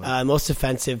 Open floor. Most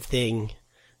offensive thing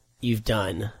you've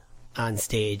done on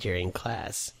stage or in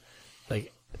class.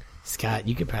 Like, Scott,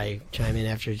 you could probably chime in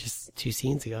after just 2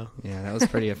 scenes ago. Yeah, that was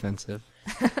pretty offensive.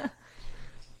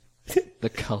 The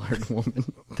colored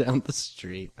woman down the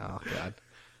street. Oh, God.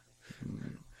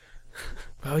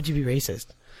 Why would you be racist?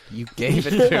 You gave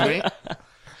it to me.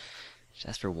 Just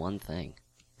ask for one thing.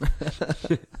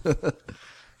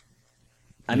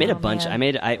 I made a bunch.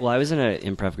 man. I was in an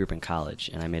improv group in college,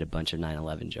 and I made a bunch of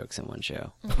 9/11 jokes in one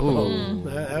show. Ooh.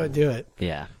 I would do it.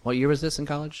 Yeah. What year was this in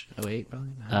college? 08, probably?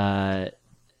 No.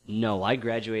 No, I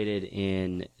graduated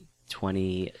in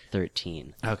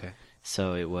 2013, Okay.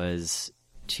 so it was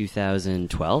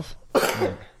 2012. I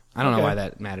don't know Okay. why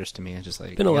that matters to me. It's just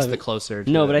like, Been I guess 11. the closer.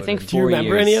 To No, but it I think would've Do you 4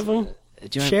 remember years. any of them?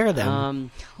 Do you Share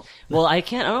them. Well, I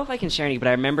can't. I don't know if I can share any, but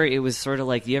I remember it was sort of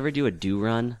like. Do you ever do a do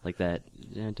run like that?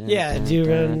 Yeah, do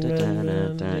run.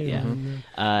 Yeah.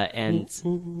 And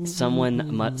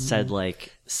someone said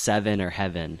like 7 or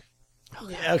heaven.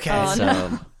 Okay. Oh, so,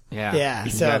 no. Yeah. yeah.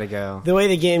 You So gotta go. the way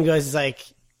the game goes is like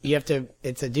you have to.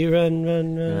 It's a do run.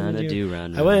 Run, a do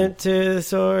run. I went to the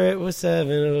store. It was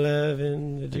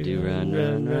 7-Eleven. A do run.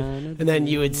 And then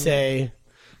you would say,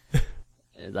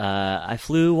 I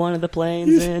flew one of the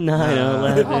planes in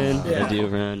 9/11. Yeah. I do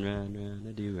run.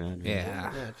 I do run.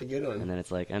 Yeah. "Yeah, it's a good one." And then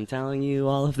it's like, I'm telling you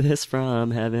all of this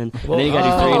from heaven. Well, and then you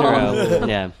gotta do 3 in a row.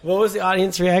 Yeah. What was the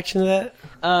audience reaction to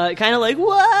that? Kind of like,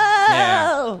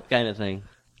 whoa! Kind of thing.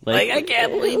 Like, I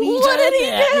can't believe he what said did he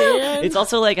that, do? man. It's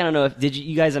also like, I don't know if,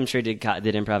 you guys, I'm sure did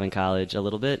improv in college a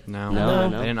little bit? No.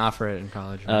 No. They didn't offer it in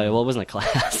college. Well, it wasn't a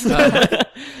class.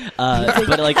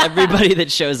 But like everybody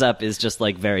that shows up is just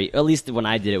like very, at least when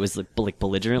I did it was like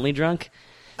belligerently drunk.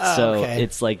 So okay.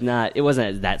 it's like it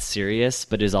wasn't that serious,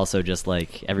 but it's also just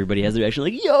like everybody has the reaction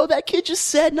like, yo, that kid just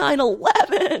said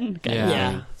 9/11. Yeah.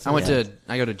 Yeah.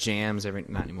 I go to jams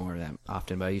not anymore that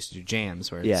often, but I used to do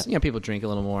jams where it's, Yeah. you know, people drink a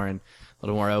little more and a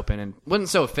little more open and wasn't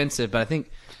so offensive, but I think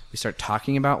we started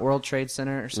talking about World Trade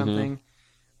Center or something.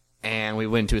 And we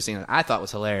went into a scene that I thought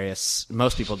was hilarious.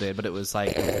 Most people did, but it was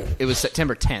like, it was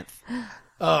September 10th,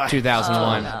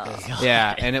 2001.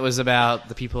 Yeah. And it was about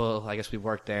the people, I guess we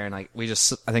worked there. And like,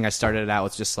 I think I started it out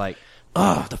with just like,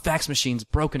 oh, the fax machine's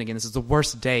broken again. This is the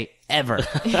worst day ever.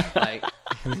 Like,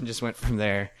 and then just went from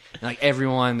there. And like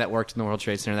everyone that worked in the World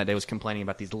Trade Center that day was complaining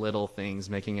about these little things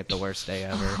making it the worst day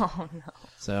ever. Oh no.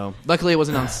 So luckily it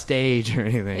wasn't on stage or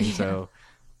anything. So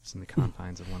it's in the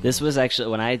confines of one. This was actually,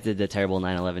 when I did the terrible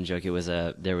 9/11 joke,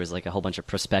 there was like a whole bunch of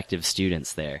prospective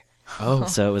students there. Oh.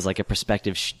 So it was like a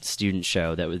prospective student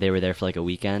show that they were there for like a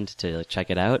weekend to like, check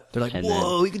it out. They're like, And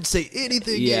whoa, you can say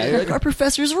anything. Yeah, they're like, our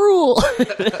professors rule.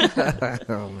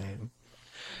 Oh man.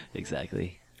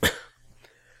 Exactly.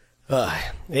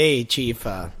 Hey, Chief.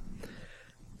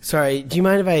 Sorry, do you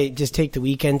mind if I just take the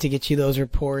weekend to get you those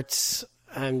reports?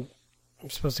 I'm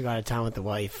supposed to go out of town with the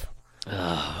wife.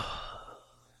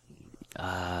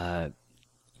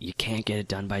 You can't get it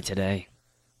done by today.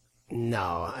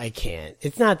 No, I can't.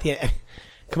 It's not the.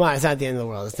 Come on, it's not the end of the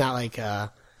world. It's not like I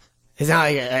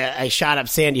shot up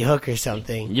Sandy Hook or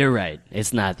something. You're right.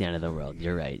 It's not the end of the world.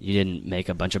 You're right. You didn't make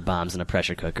a bunch of bombs in a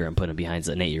pressure cooker and put them behind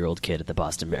an 8-year-old kid at the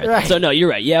Boston Marathon. Right. So no, you're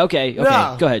right. Yeah, okay.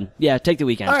 No. Go ahead. Yeah, take the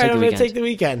weekend. All right, take the I'm going to weekend. take the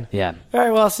weekend. Yeah, All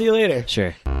right, well, I'll see you later.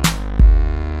 sure.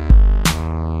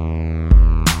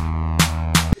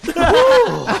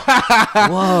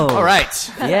 Whoa. All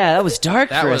right. Yeah, that was dark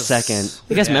That for was- a second.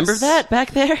 You guys yes. remember that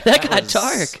back there? That got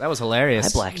dark. That was hilarious.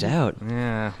 I blacked out.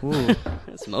 Yeah. Ooh.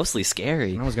 It's mostly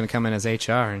scary. I was going to come in as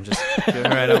HR and just do it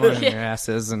right over in your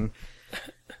asses. And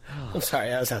I'm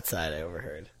sorry, I was outside. I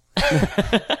overheard.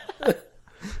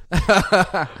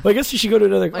 Well, I guess we should go to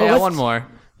another. yeah, let's- one more.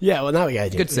 Yeah, well, now we got to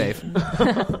do Good it. save.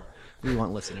 We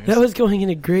want listeners. That was going in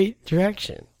a great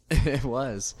direction. It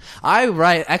was.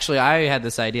 Actually, I had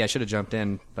this idea. I should have jumped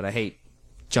in, but I hate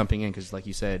jumping in because, like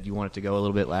you said, you wanted to go a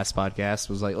little bit last podcast.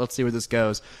 Was like, let's see where this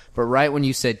goes. But right when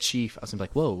you said chief, I was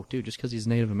like, whoa, dude, just because he's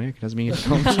Native American doesn't mean you have to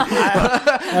call him chief.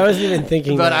 I wasn't even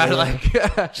thinking But that. I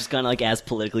like, Just kind of like as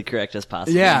politically correct as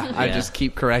possible. yeah, I just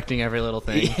keep correcting every little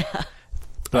thing. Yeah.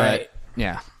 But, Right.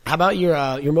 yeah. How about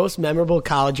your most memorable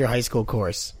college or high school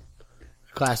course?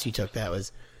 The class you took that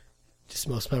was just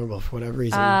most memorable for whatever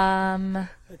reason. A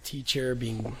teacher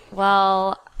being...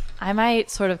 Well, I might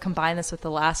sort of combine this with the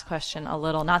last question a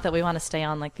little. Not that we want to stay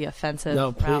on like the offensive No,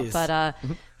 route, please.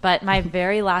 but my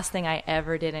very last thing I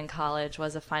ever did in college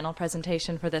was a final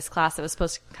presentation for this class that was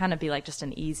supposed to kind of be like just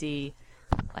an easy,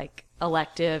 like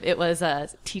elective. It was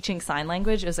teaching sign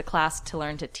language. It was a class to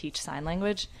learn to teach sign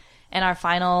language, and our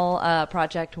final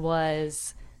project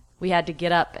was we had to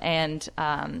get up and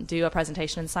do a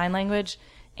presentation in sign language.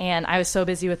 And I was so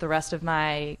busy with the rest of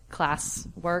my class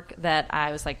work that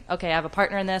I was like, okay, I have a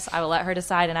partner in this. I will let her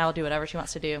decide, and I will do whatever she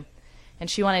wants to do. And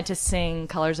she wanted to sing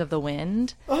Colors of the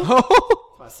Wind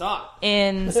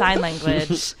in sign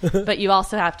language, but you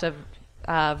also have to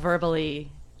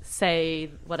verbally say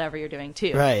whatever you're doing,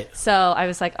 too. Right. So I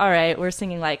was like, all right, we're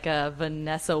singing like a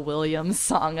Vanessa Williams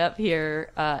song up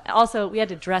here. Also, we had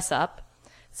to dress up.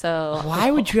 So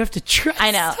Why would you have to try?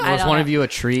 I know. I Was don't one know. of you a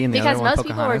tree and the Because other one most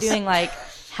people were Pocahontas? doing like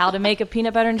how to make a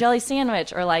peanut butter and jelly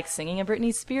sandwich or like singing a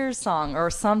Britney Spears song or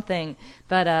something.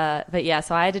 But yeah,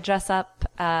 so I had to dress up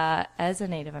as a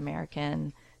Native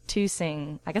American to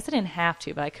sing. I guess I didn't have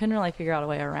to, but I couldn't really figure out a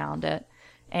way around it.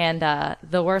 And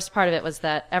the worst part of it was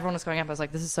that everyone was going up. I was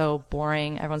like, this is so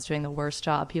boring. Everyone's doing the worst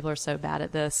job. People are so bad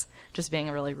at this. Just being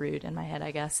really rude in my head,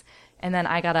 I guess. And then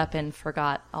I got up and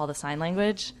forgot all the sign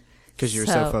language. Because you were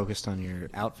so focused on your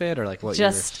outfit or like what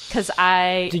Just because Did you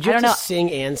I have don't to know.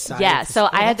 sing and sign? Yeah, so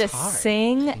I had to that's hard.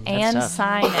 sing and tough.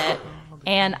 sign it.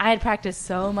 And I had practiced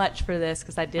so much for this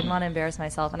because I didn't want to embarrass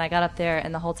myself. And I got up there,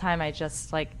 and the whole time I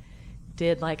just like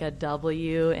did like a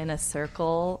W in a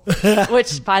circle,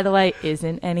 which, by the way,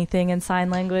 isn't anything in sign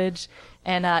language.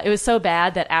 And it was so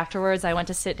bad that afterwards I went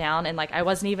to sit down and like I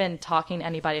wasn't even talking to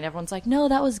anybody. And everyone's like, "No,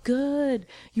 that was good.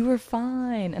 You were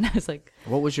fine." And I was like,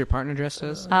 What was your partner dressed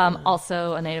as?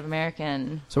 also a Native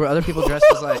American. So were other people dressed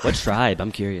as like... What tribe?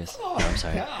 I'm curious. No, I'm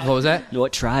sorry. What was that?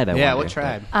 What tribe? I Yeah, wonder. what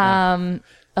tribe?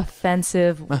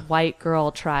 Offensive white girl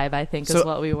tribe, I think, is So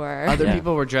what we were. Other Yeah.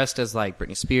 people were dressed as like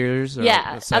Britney Spears? Or,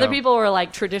 Yeah, so- other people were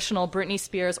like traditional Britney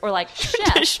Spears or like chef.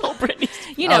 Traditional Britney.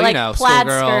 You know, Oh, you like know, plaid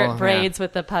schoolgirl, skirt yeah. braids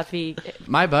with the puffy.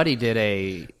 My buddy did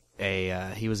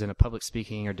he was in a public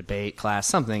speaking or debate class,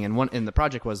 something, and the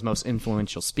project was most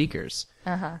influential speakers.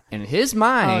 And in his Oh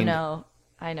mind, no,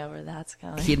 I know where that's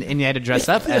going. and he had to dress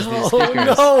up as these Oh,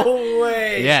 speakers. no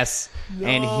way. Yes,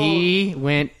 and he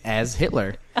went as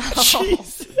Hitler.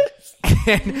 Jesus.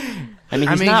 I mean,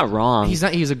 he's not wrong. He's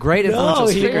not. He's a great influential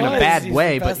he speaker in a was. bad He's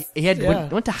way, the but best. he had Yeah.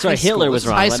 went to high Sorry, school. Hitler was This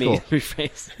wrong. High Let me school.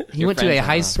 rephrase. He Your went to a friends are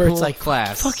high wrong. school Bert's like,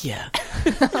 class. Fuck yeah.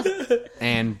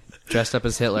 And dressed up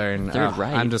as Hitler. And Third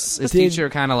Reich. I'm just his Did- teacher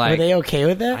kind of Were like. they okay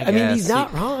with that? I mean, guess. he's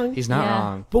not wrong. He's not Yeah.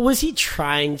 wrong. But was he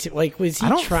trying to, like, was he I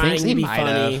don't trying think to he be might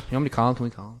funny? have. You want me to call him? Can we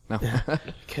call him? No.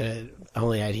 Could.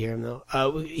 Only I'd hear him,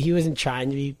 though. He wasn't trying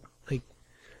to be, like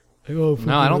oh,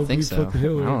 No, I don't fucking think so. I fucking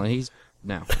Hitler. don't know.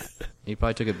 No. He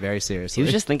probably took it very seriously. He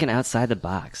was just thinking outside the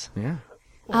box. Yeah.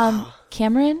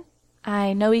 Cameron,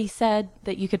 I know he said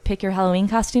that you could pick your Halloween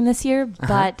costume this year,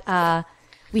 but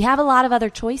we have a lot of other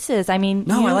choices. I mean,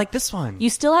 No, you, I like this one.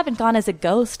 You still haven't gone as a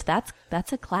ghost. That's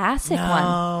a classic one.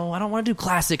 No, I don't want to do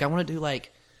classic. I want to do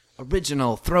like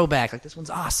original throwback. Like this one's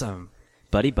awesome.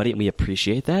 Buddy, we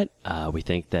appreciate that. We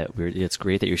think that it's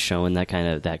great that you're showing that kind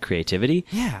of that creativity.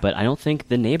 Yeah. But I don't think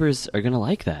the neighbors are gonna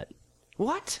like that.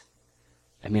 What?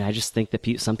 I mean, I just think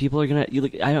that some people are gonna.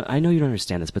 I know you don't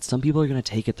understand this, but some people are gonna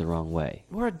take it the wrong way.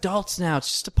 We're adults now.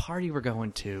 It's just a party we're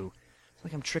going to. It's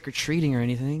like I'm trick or treating or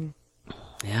anything.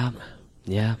 Yeah,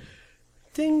 yeah.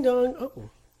 Ding dong. Oh.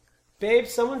 Babe,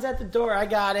 someone's at the door. I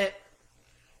got it.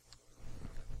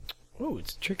 Oh,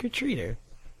 it's a trick or treater.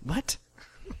 What?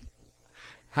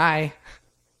 Hi.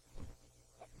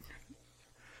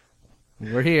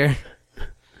 We're here.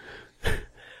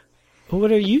 Well,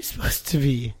 what are you supposed to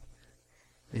be?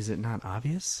 Is it not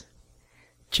obvious?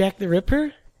 Jack the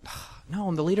Ripper? No,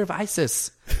 I'm the leader of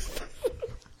ISIS.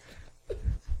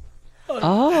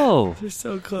 Oh, They're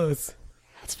so close.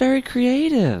 that's very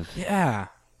creative. Yeah.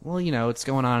 Well, it's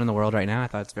going on in the world right now. I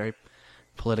thought it's very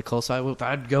political, so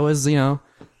I'd go as,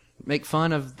 make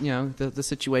fun of, the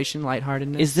situation,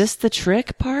 lightheartedness. Is this the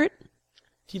trick part?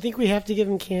 Do you think we have to give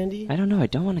him candy? I don't know. I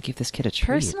don't want to give this kid a treat.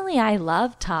 Personally, I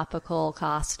love topical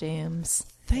costumes.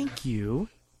 Thank you.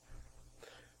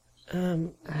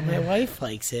 My wife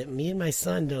likes it. Me and my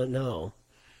son don't know.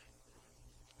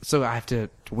 So I have to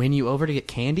win you over to get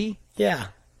candy? Yeah.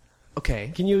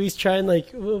 Okay. Can you at least try and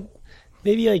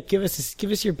maybe give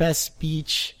us your best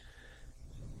speech?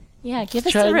 Yeah, give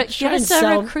us Try a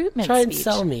and recruitment Try and speech.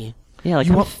 sell me. Yeah,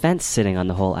 I'm fence sitting on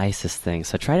the whole ISIS thing,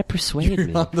 so try to persuade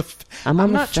me. I'm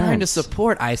not trying to fence.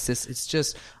 support ISIS. It's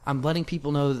just I'm letting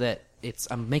people know that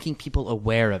I'm making people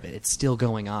aware of it. It's still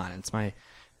going on. I'm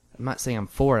not saying I'm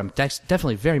for it. I'm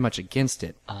definitely very much against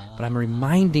it. But I'm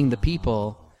reminding the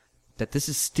people that this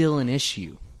is still an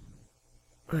issue.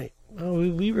 Right. Oh,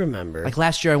 we remember. Like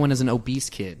last year, I went as an obese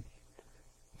kid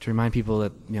to remind people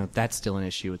that that's still an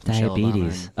issue with Michelle Obama.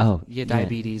 Diabetes. And Oh, you get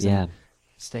diabetes. Yeah. And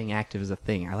staying active is a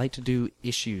thing. I like to do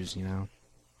issues.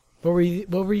 What were you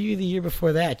the year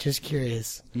before that? Just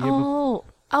curious. You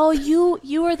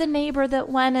were the neighbor that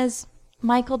went as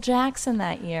Michael Jackson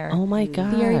that year. Oh my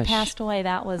The year he gosh. passed away.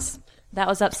 That was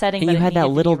upsetting. And but you it had that needed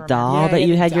to little be remembered. doll that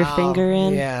you had your finger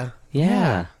in? Yeah.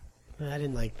 Yeah. I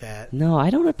didn't like that. No, I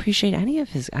don't appreciate any of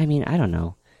his. I mean, I don't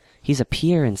know. He's a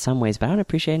peer in some ways, but I don't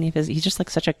appreciate any of his. He's just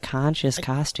like such a conscious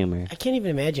costumer. I can't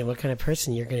even imagine what kind of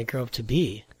person you're going to grow up to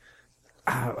be.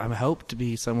 I hope to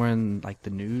be somewhere in like the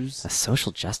news. A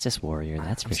social justice warrior,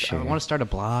 that's for sure. I want to start a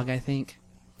blog. I think.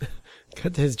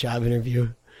 Cut to his job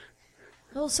interview.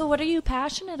 Oh, so what are you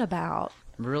passionate about?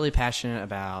 I'm really passionate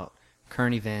about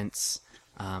current events,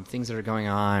 things that are going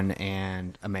on,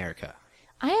 and America.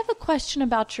 I have a question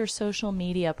about your social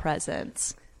media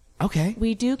presence. Okay.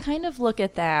 We do kind of look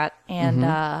at that,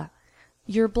 and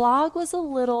your blog was a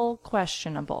little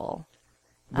questionable.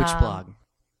 Which blog?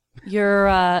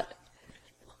 Your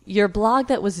blog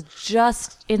that was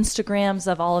just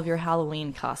Instagrams of all of your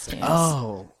Halloween costumes.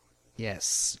 Oh,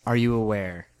 yes. Are you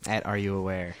aware? Are you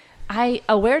aware?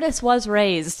 Awareness was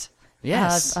raised.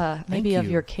 Yes. Maybe Thank of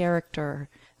you. your character.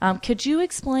 Could you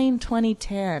explain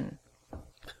 2010?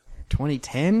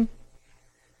 2010?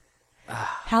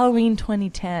 Halloween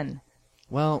 2010.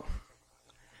 Well,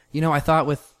 I thought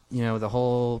with, the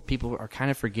whole people are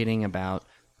kind of forgetting about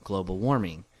global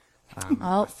warming.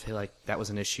 I feel like that was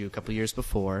an issue a couple years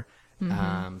before.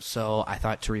 So I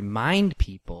thought to remind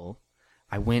people,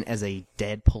 I went as a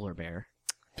dead polar bear.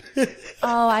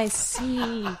 Oh, I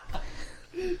see.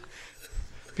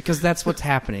 Because that's what's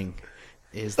happening,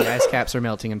 is the ice caps are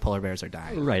melting and polar bears are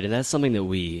dying. Right, and that's something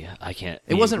that I can't.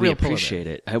 It wasn't we real polar appreciate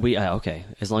it. Okay,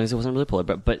 as long as it wasn't really polar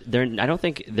bear. But I don't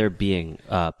think they're being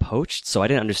poached, so I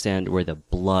didn't understand where the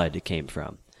blood came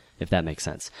from, if that makes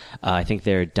sense. I think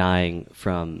they're dying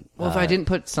from. Well, if I didn't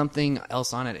put something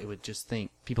else on it, it would just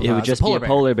think people. It thought would was just be a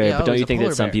polar bear. Yeah, but it don't was you a think polar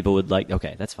that some bear. people would like?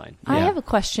 Okay, that's fine. I Yeah. have a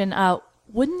question.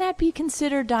 Wouldn't that be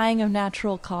considered dying of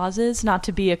natural causes? Not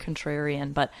to be a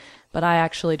contrarian, but I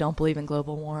actually don't believe in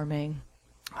global warming.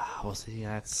 Well, see,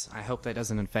 I hope that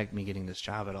doesn't affect me getting this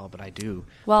job at all, but I do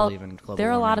Well, believe in global there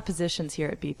are a lot warming. of positions here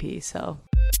at BP, so.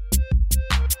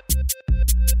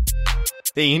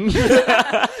 Wait,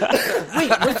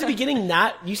 was the beginning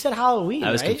not? You said Halloween,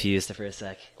 I was right? confused for a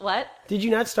sec. What? Did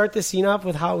you not start the scene off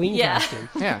with Halloween Yeah. costume?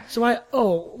 Yeah.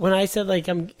 So when I said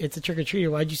it's a trick or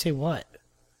treater, why'd you say what?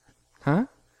 Huh?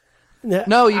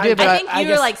 No, you did, but I think you were,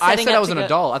 guess- like, I setting said up I was to an go-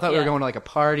 adult. I thought we were yeah. going to like a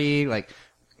party, like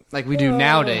we do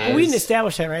nowadays. We didn't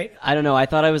establish that, right? I don't know. I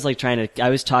thought I was like I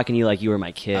was talking to you like you were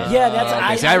my kid. Yeah, that's.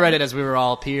 Okay, see, I read it as we were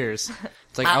all peers.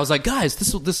 It's like I was like, guys,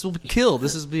 this will kill.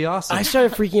 This will be awesome. I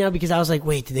started freaking out because I was like,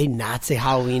 wait, did they not say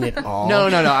Halloween at all? No.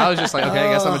 I was just like, okay,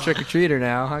 I guess I'm a trick or treater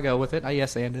now. I'll go with it. I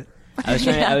yes and it.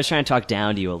 I was trying to talk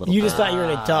down to you a little. You bit. just thought you were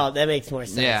an adult. That makes more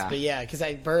sense. Yeah. But yeah, because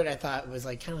Bert, I thought was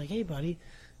like kind of like, hey, buddy.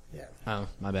 Yeah. Oh,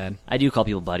 my bad. I do call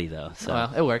people buddy though. So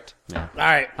Well, it worked. All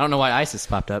right. I don't know why ISIS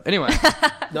popped up. Anyway,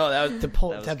 No, that was that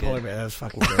polar bear. That was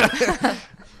fucking great.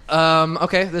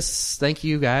 okay. Thank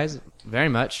you guys very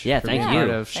much. Yeah, for thank being you. part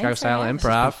of Thanks Chicago for Style having us.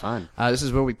 Improv. This has been This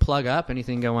is where we plug up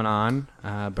anything going on.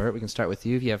 Bert, we can start with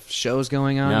you. If you have shows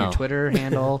going on, No. your Twitter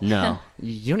handle. No.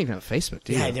 You don't even have Facebook,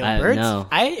 do you? Yeah, I know. I- Bert, no.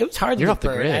 it was hard to You're get off the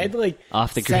Bert. grid. I had to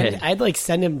Off the send, grid. I'd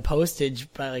send him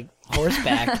postage by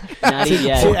horseback. Not even,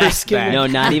 to ask him. No,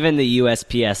 not even the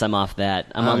USPS. I'm off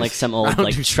that. I'm on like some I old don't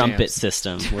like do trumpet stamps.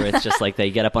 system where it's just like they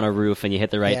get up on a roof and you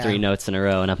hit the right Yeah. 3 notes in a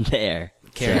row and I'm there.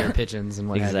 carrier pigeons and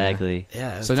what have you. Exactly.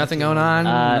 Yeah. So nothing going on?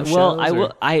 No Well, shows, I or-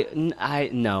 will.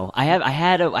 No. I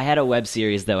had a web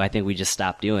series though. I think we just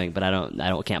stopped doing, but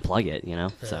I can't plug it.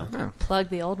 So Plug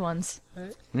the old ones.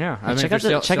 Yeah. I mean, check if out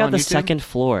you're the still on the YouTube, second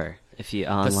floor if you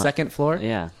The second floor?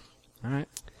 Yeah, All right.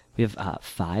 we have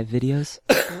 5 videos.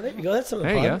 Well, there you go. That's something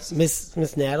There you fun. go.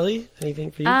 Miss Natalie,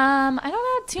 anything for you? I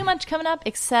don't have too much coming up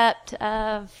except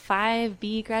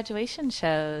 5B graduation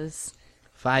shows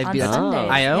 5B. on That's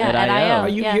Sundays. I.O.? Yeah, At at I.O. I.O. Are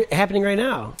you yeah. you're happening right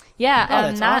now? Yeah, Oh,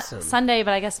 that's not awesome. Sunday,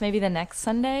 but I guess maybe the next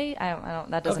Sunday. I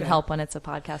don't. That doesn't Okay. help when it's a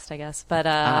podcast, I guess. But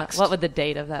Oxed. what would the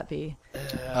date of that be?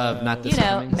 Not this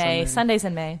coming May. Sunday? Sundays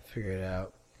in May. Figure it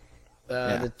out.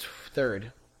 Yeah. The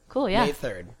 3rd. Cool. Yeah. May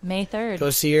 3rd. May 3rd. Go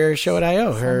see her show at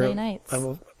I.O. Her Sunday nights.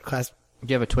 level class Do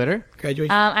you have a Twitter?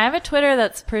 graduation. I have a Twitter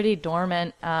that's pretty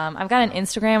dormant. I've got an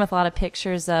Instagram with a lot of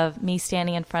pictures of me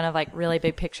standing in front of like really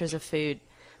big pictures of food.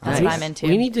 That's what I'm into.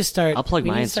 We need to start. I'll plug we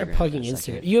my need to start Instagram plugging in a Instagram.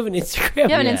 second. You have an Instagram. You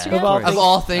have an Yeah, Instagram? Of all of things. Of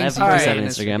all I things, have, All I have right. an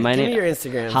Instagram. My Give me name your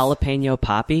Instagram. Jalapeno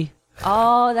Poppy.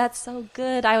 Oh, that's so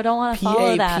good. I don't want to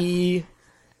follow that. P-A-P.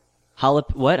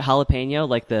 What jalapeno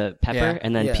like the pepper, Yeah.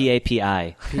 and then Yeah.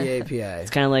 P-A-P-I. P-A-P-I.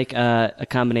 It's kind of like a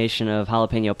combination of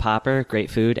jalapeno popper, great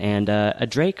food, and a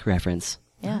Drake reference.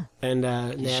 Yeah. And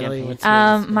Natalie, Champagne. what's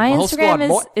yours? My whole Instagram squad,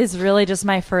 boy. is really just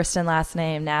my first and last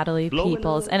name, Natalie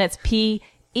Peoples, and it's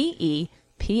P-E-E-P-L-E-S.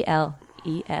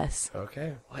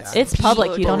 Okay. It's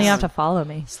public. You don't even have to follow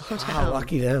me. Wow,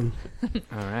 lucky them.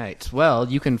 All right. Well,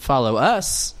 you can follow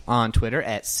us on Twitter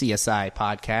at CSI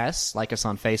Podcasts. Like us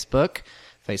on Facebook,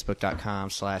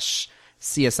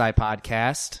 facebook.com/CSI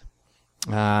Podcast.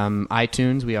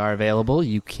 iTunes, we are available.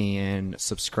 You can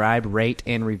subscribe, rate,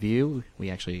 and review.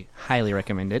 We actually highly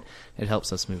recommend it. It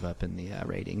helps us move up in the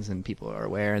ratings, and people are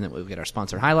aware, and that we'll get our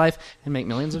sponsor, High Life, and make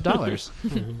millions of dollars.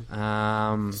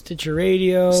 Stitcher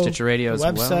Radio. Stitcher Radio as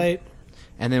well. website.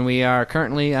 And then we are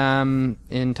currently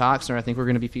in talks, or I think we're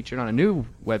going to be featured on a new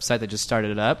website that just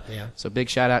started it up. Yeah. So big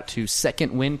shout out to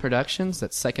Second Wind Productions.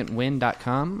 That's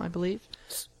secondwind.com, I believe.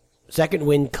 Second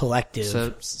Wind Collective.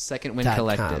 So Second Wind .com.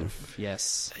 Collective.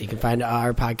 Yes. You can find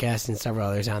our podcast and several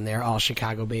others on there, all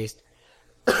Chicago-based.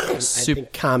 I Super,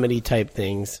 think comedy type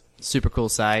things. super cool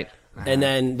site. And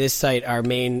then this site, our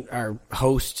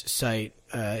host site,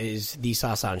 is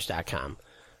thesawsounge.com.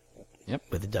 Yep.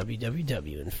 With a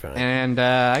www in front. And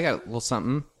I got a little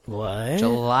something. What?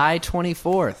 July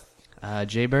 24th,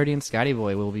 Jay Birdie and Scotty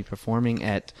Boy will be performing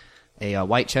at a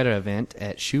white cheddar event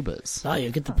at Shuba's. Oh, you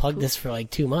get to plug this for like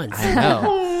 2 months. I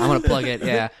know. I'm going to plug it,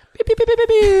 yeah. Pew, pew, pew, pew, pew,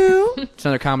 pew. It's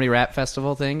another comedy rap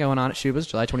festival thing going on at Shuba's,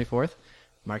 July 24th.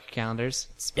 Mark your calendars.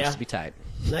 It's supposed to be tight.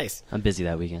 Nice. I'm busy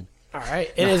that weekend. All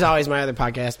right. And as always, my other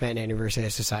podcast, Matt and Anniversary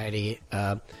Society.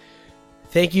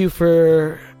 Thank you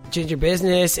for Ginger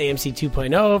Business, AMC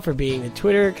 2.0, for being the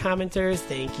Twitter commenters.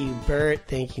 Thank you, Bert.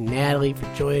 Thank you, Natalie, for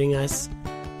joining us.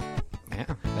 Yeah.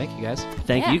 Thank you, guys.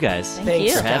 Thank Yeah. you guys. Thank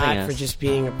Thanks, you. for having Scott, us. for just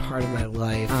being a part of my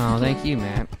life. Oh, thank you,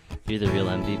 Matt. You're the real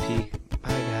MVP. Bye,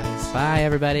 guys. Bye,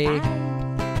 everybody.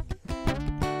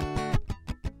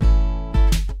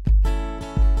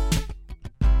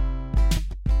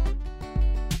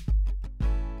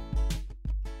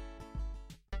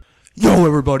 Yo,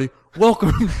 everybody.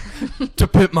 Welcome to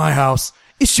Pimp My House.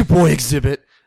 It's your boy Exhibit.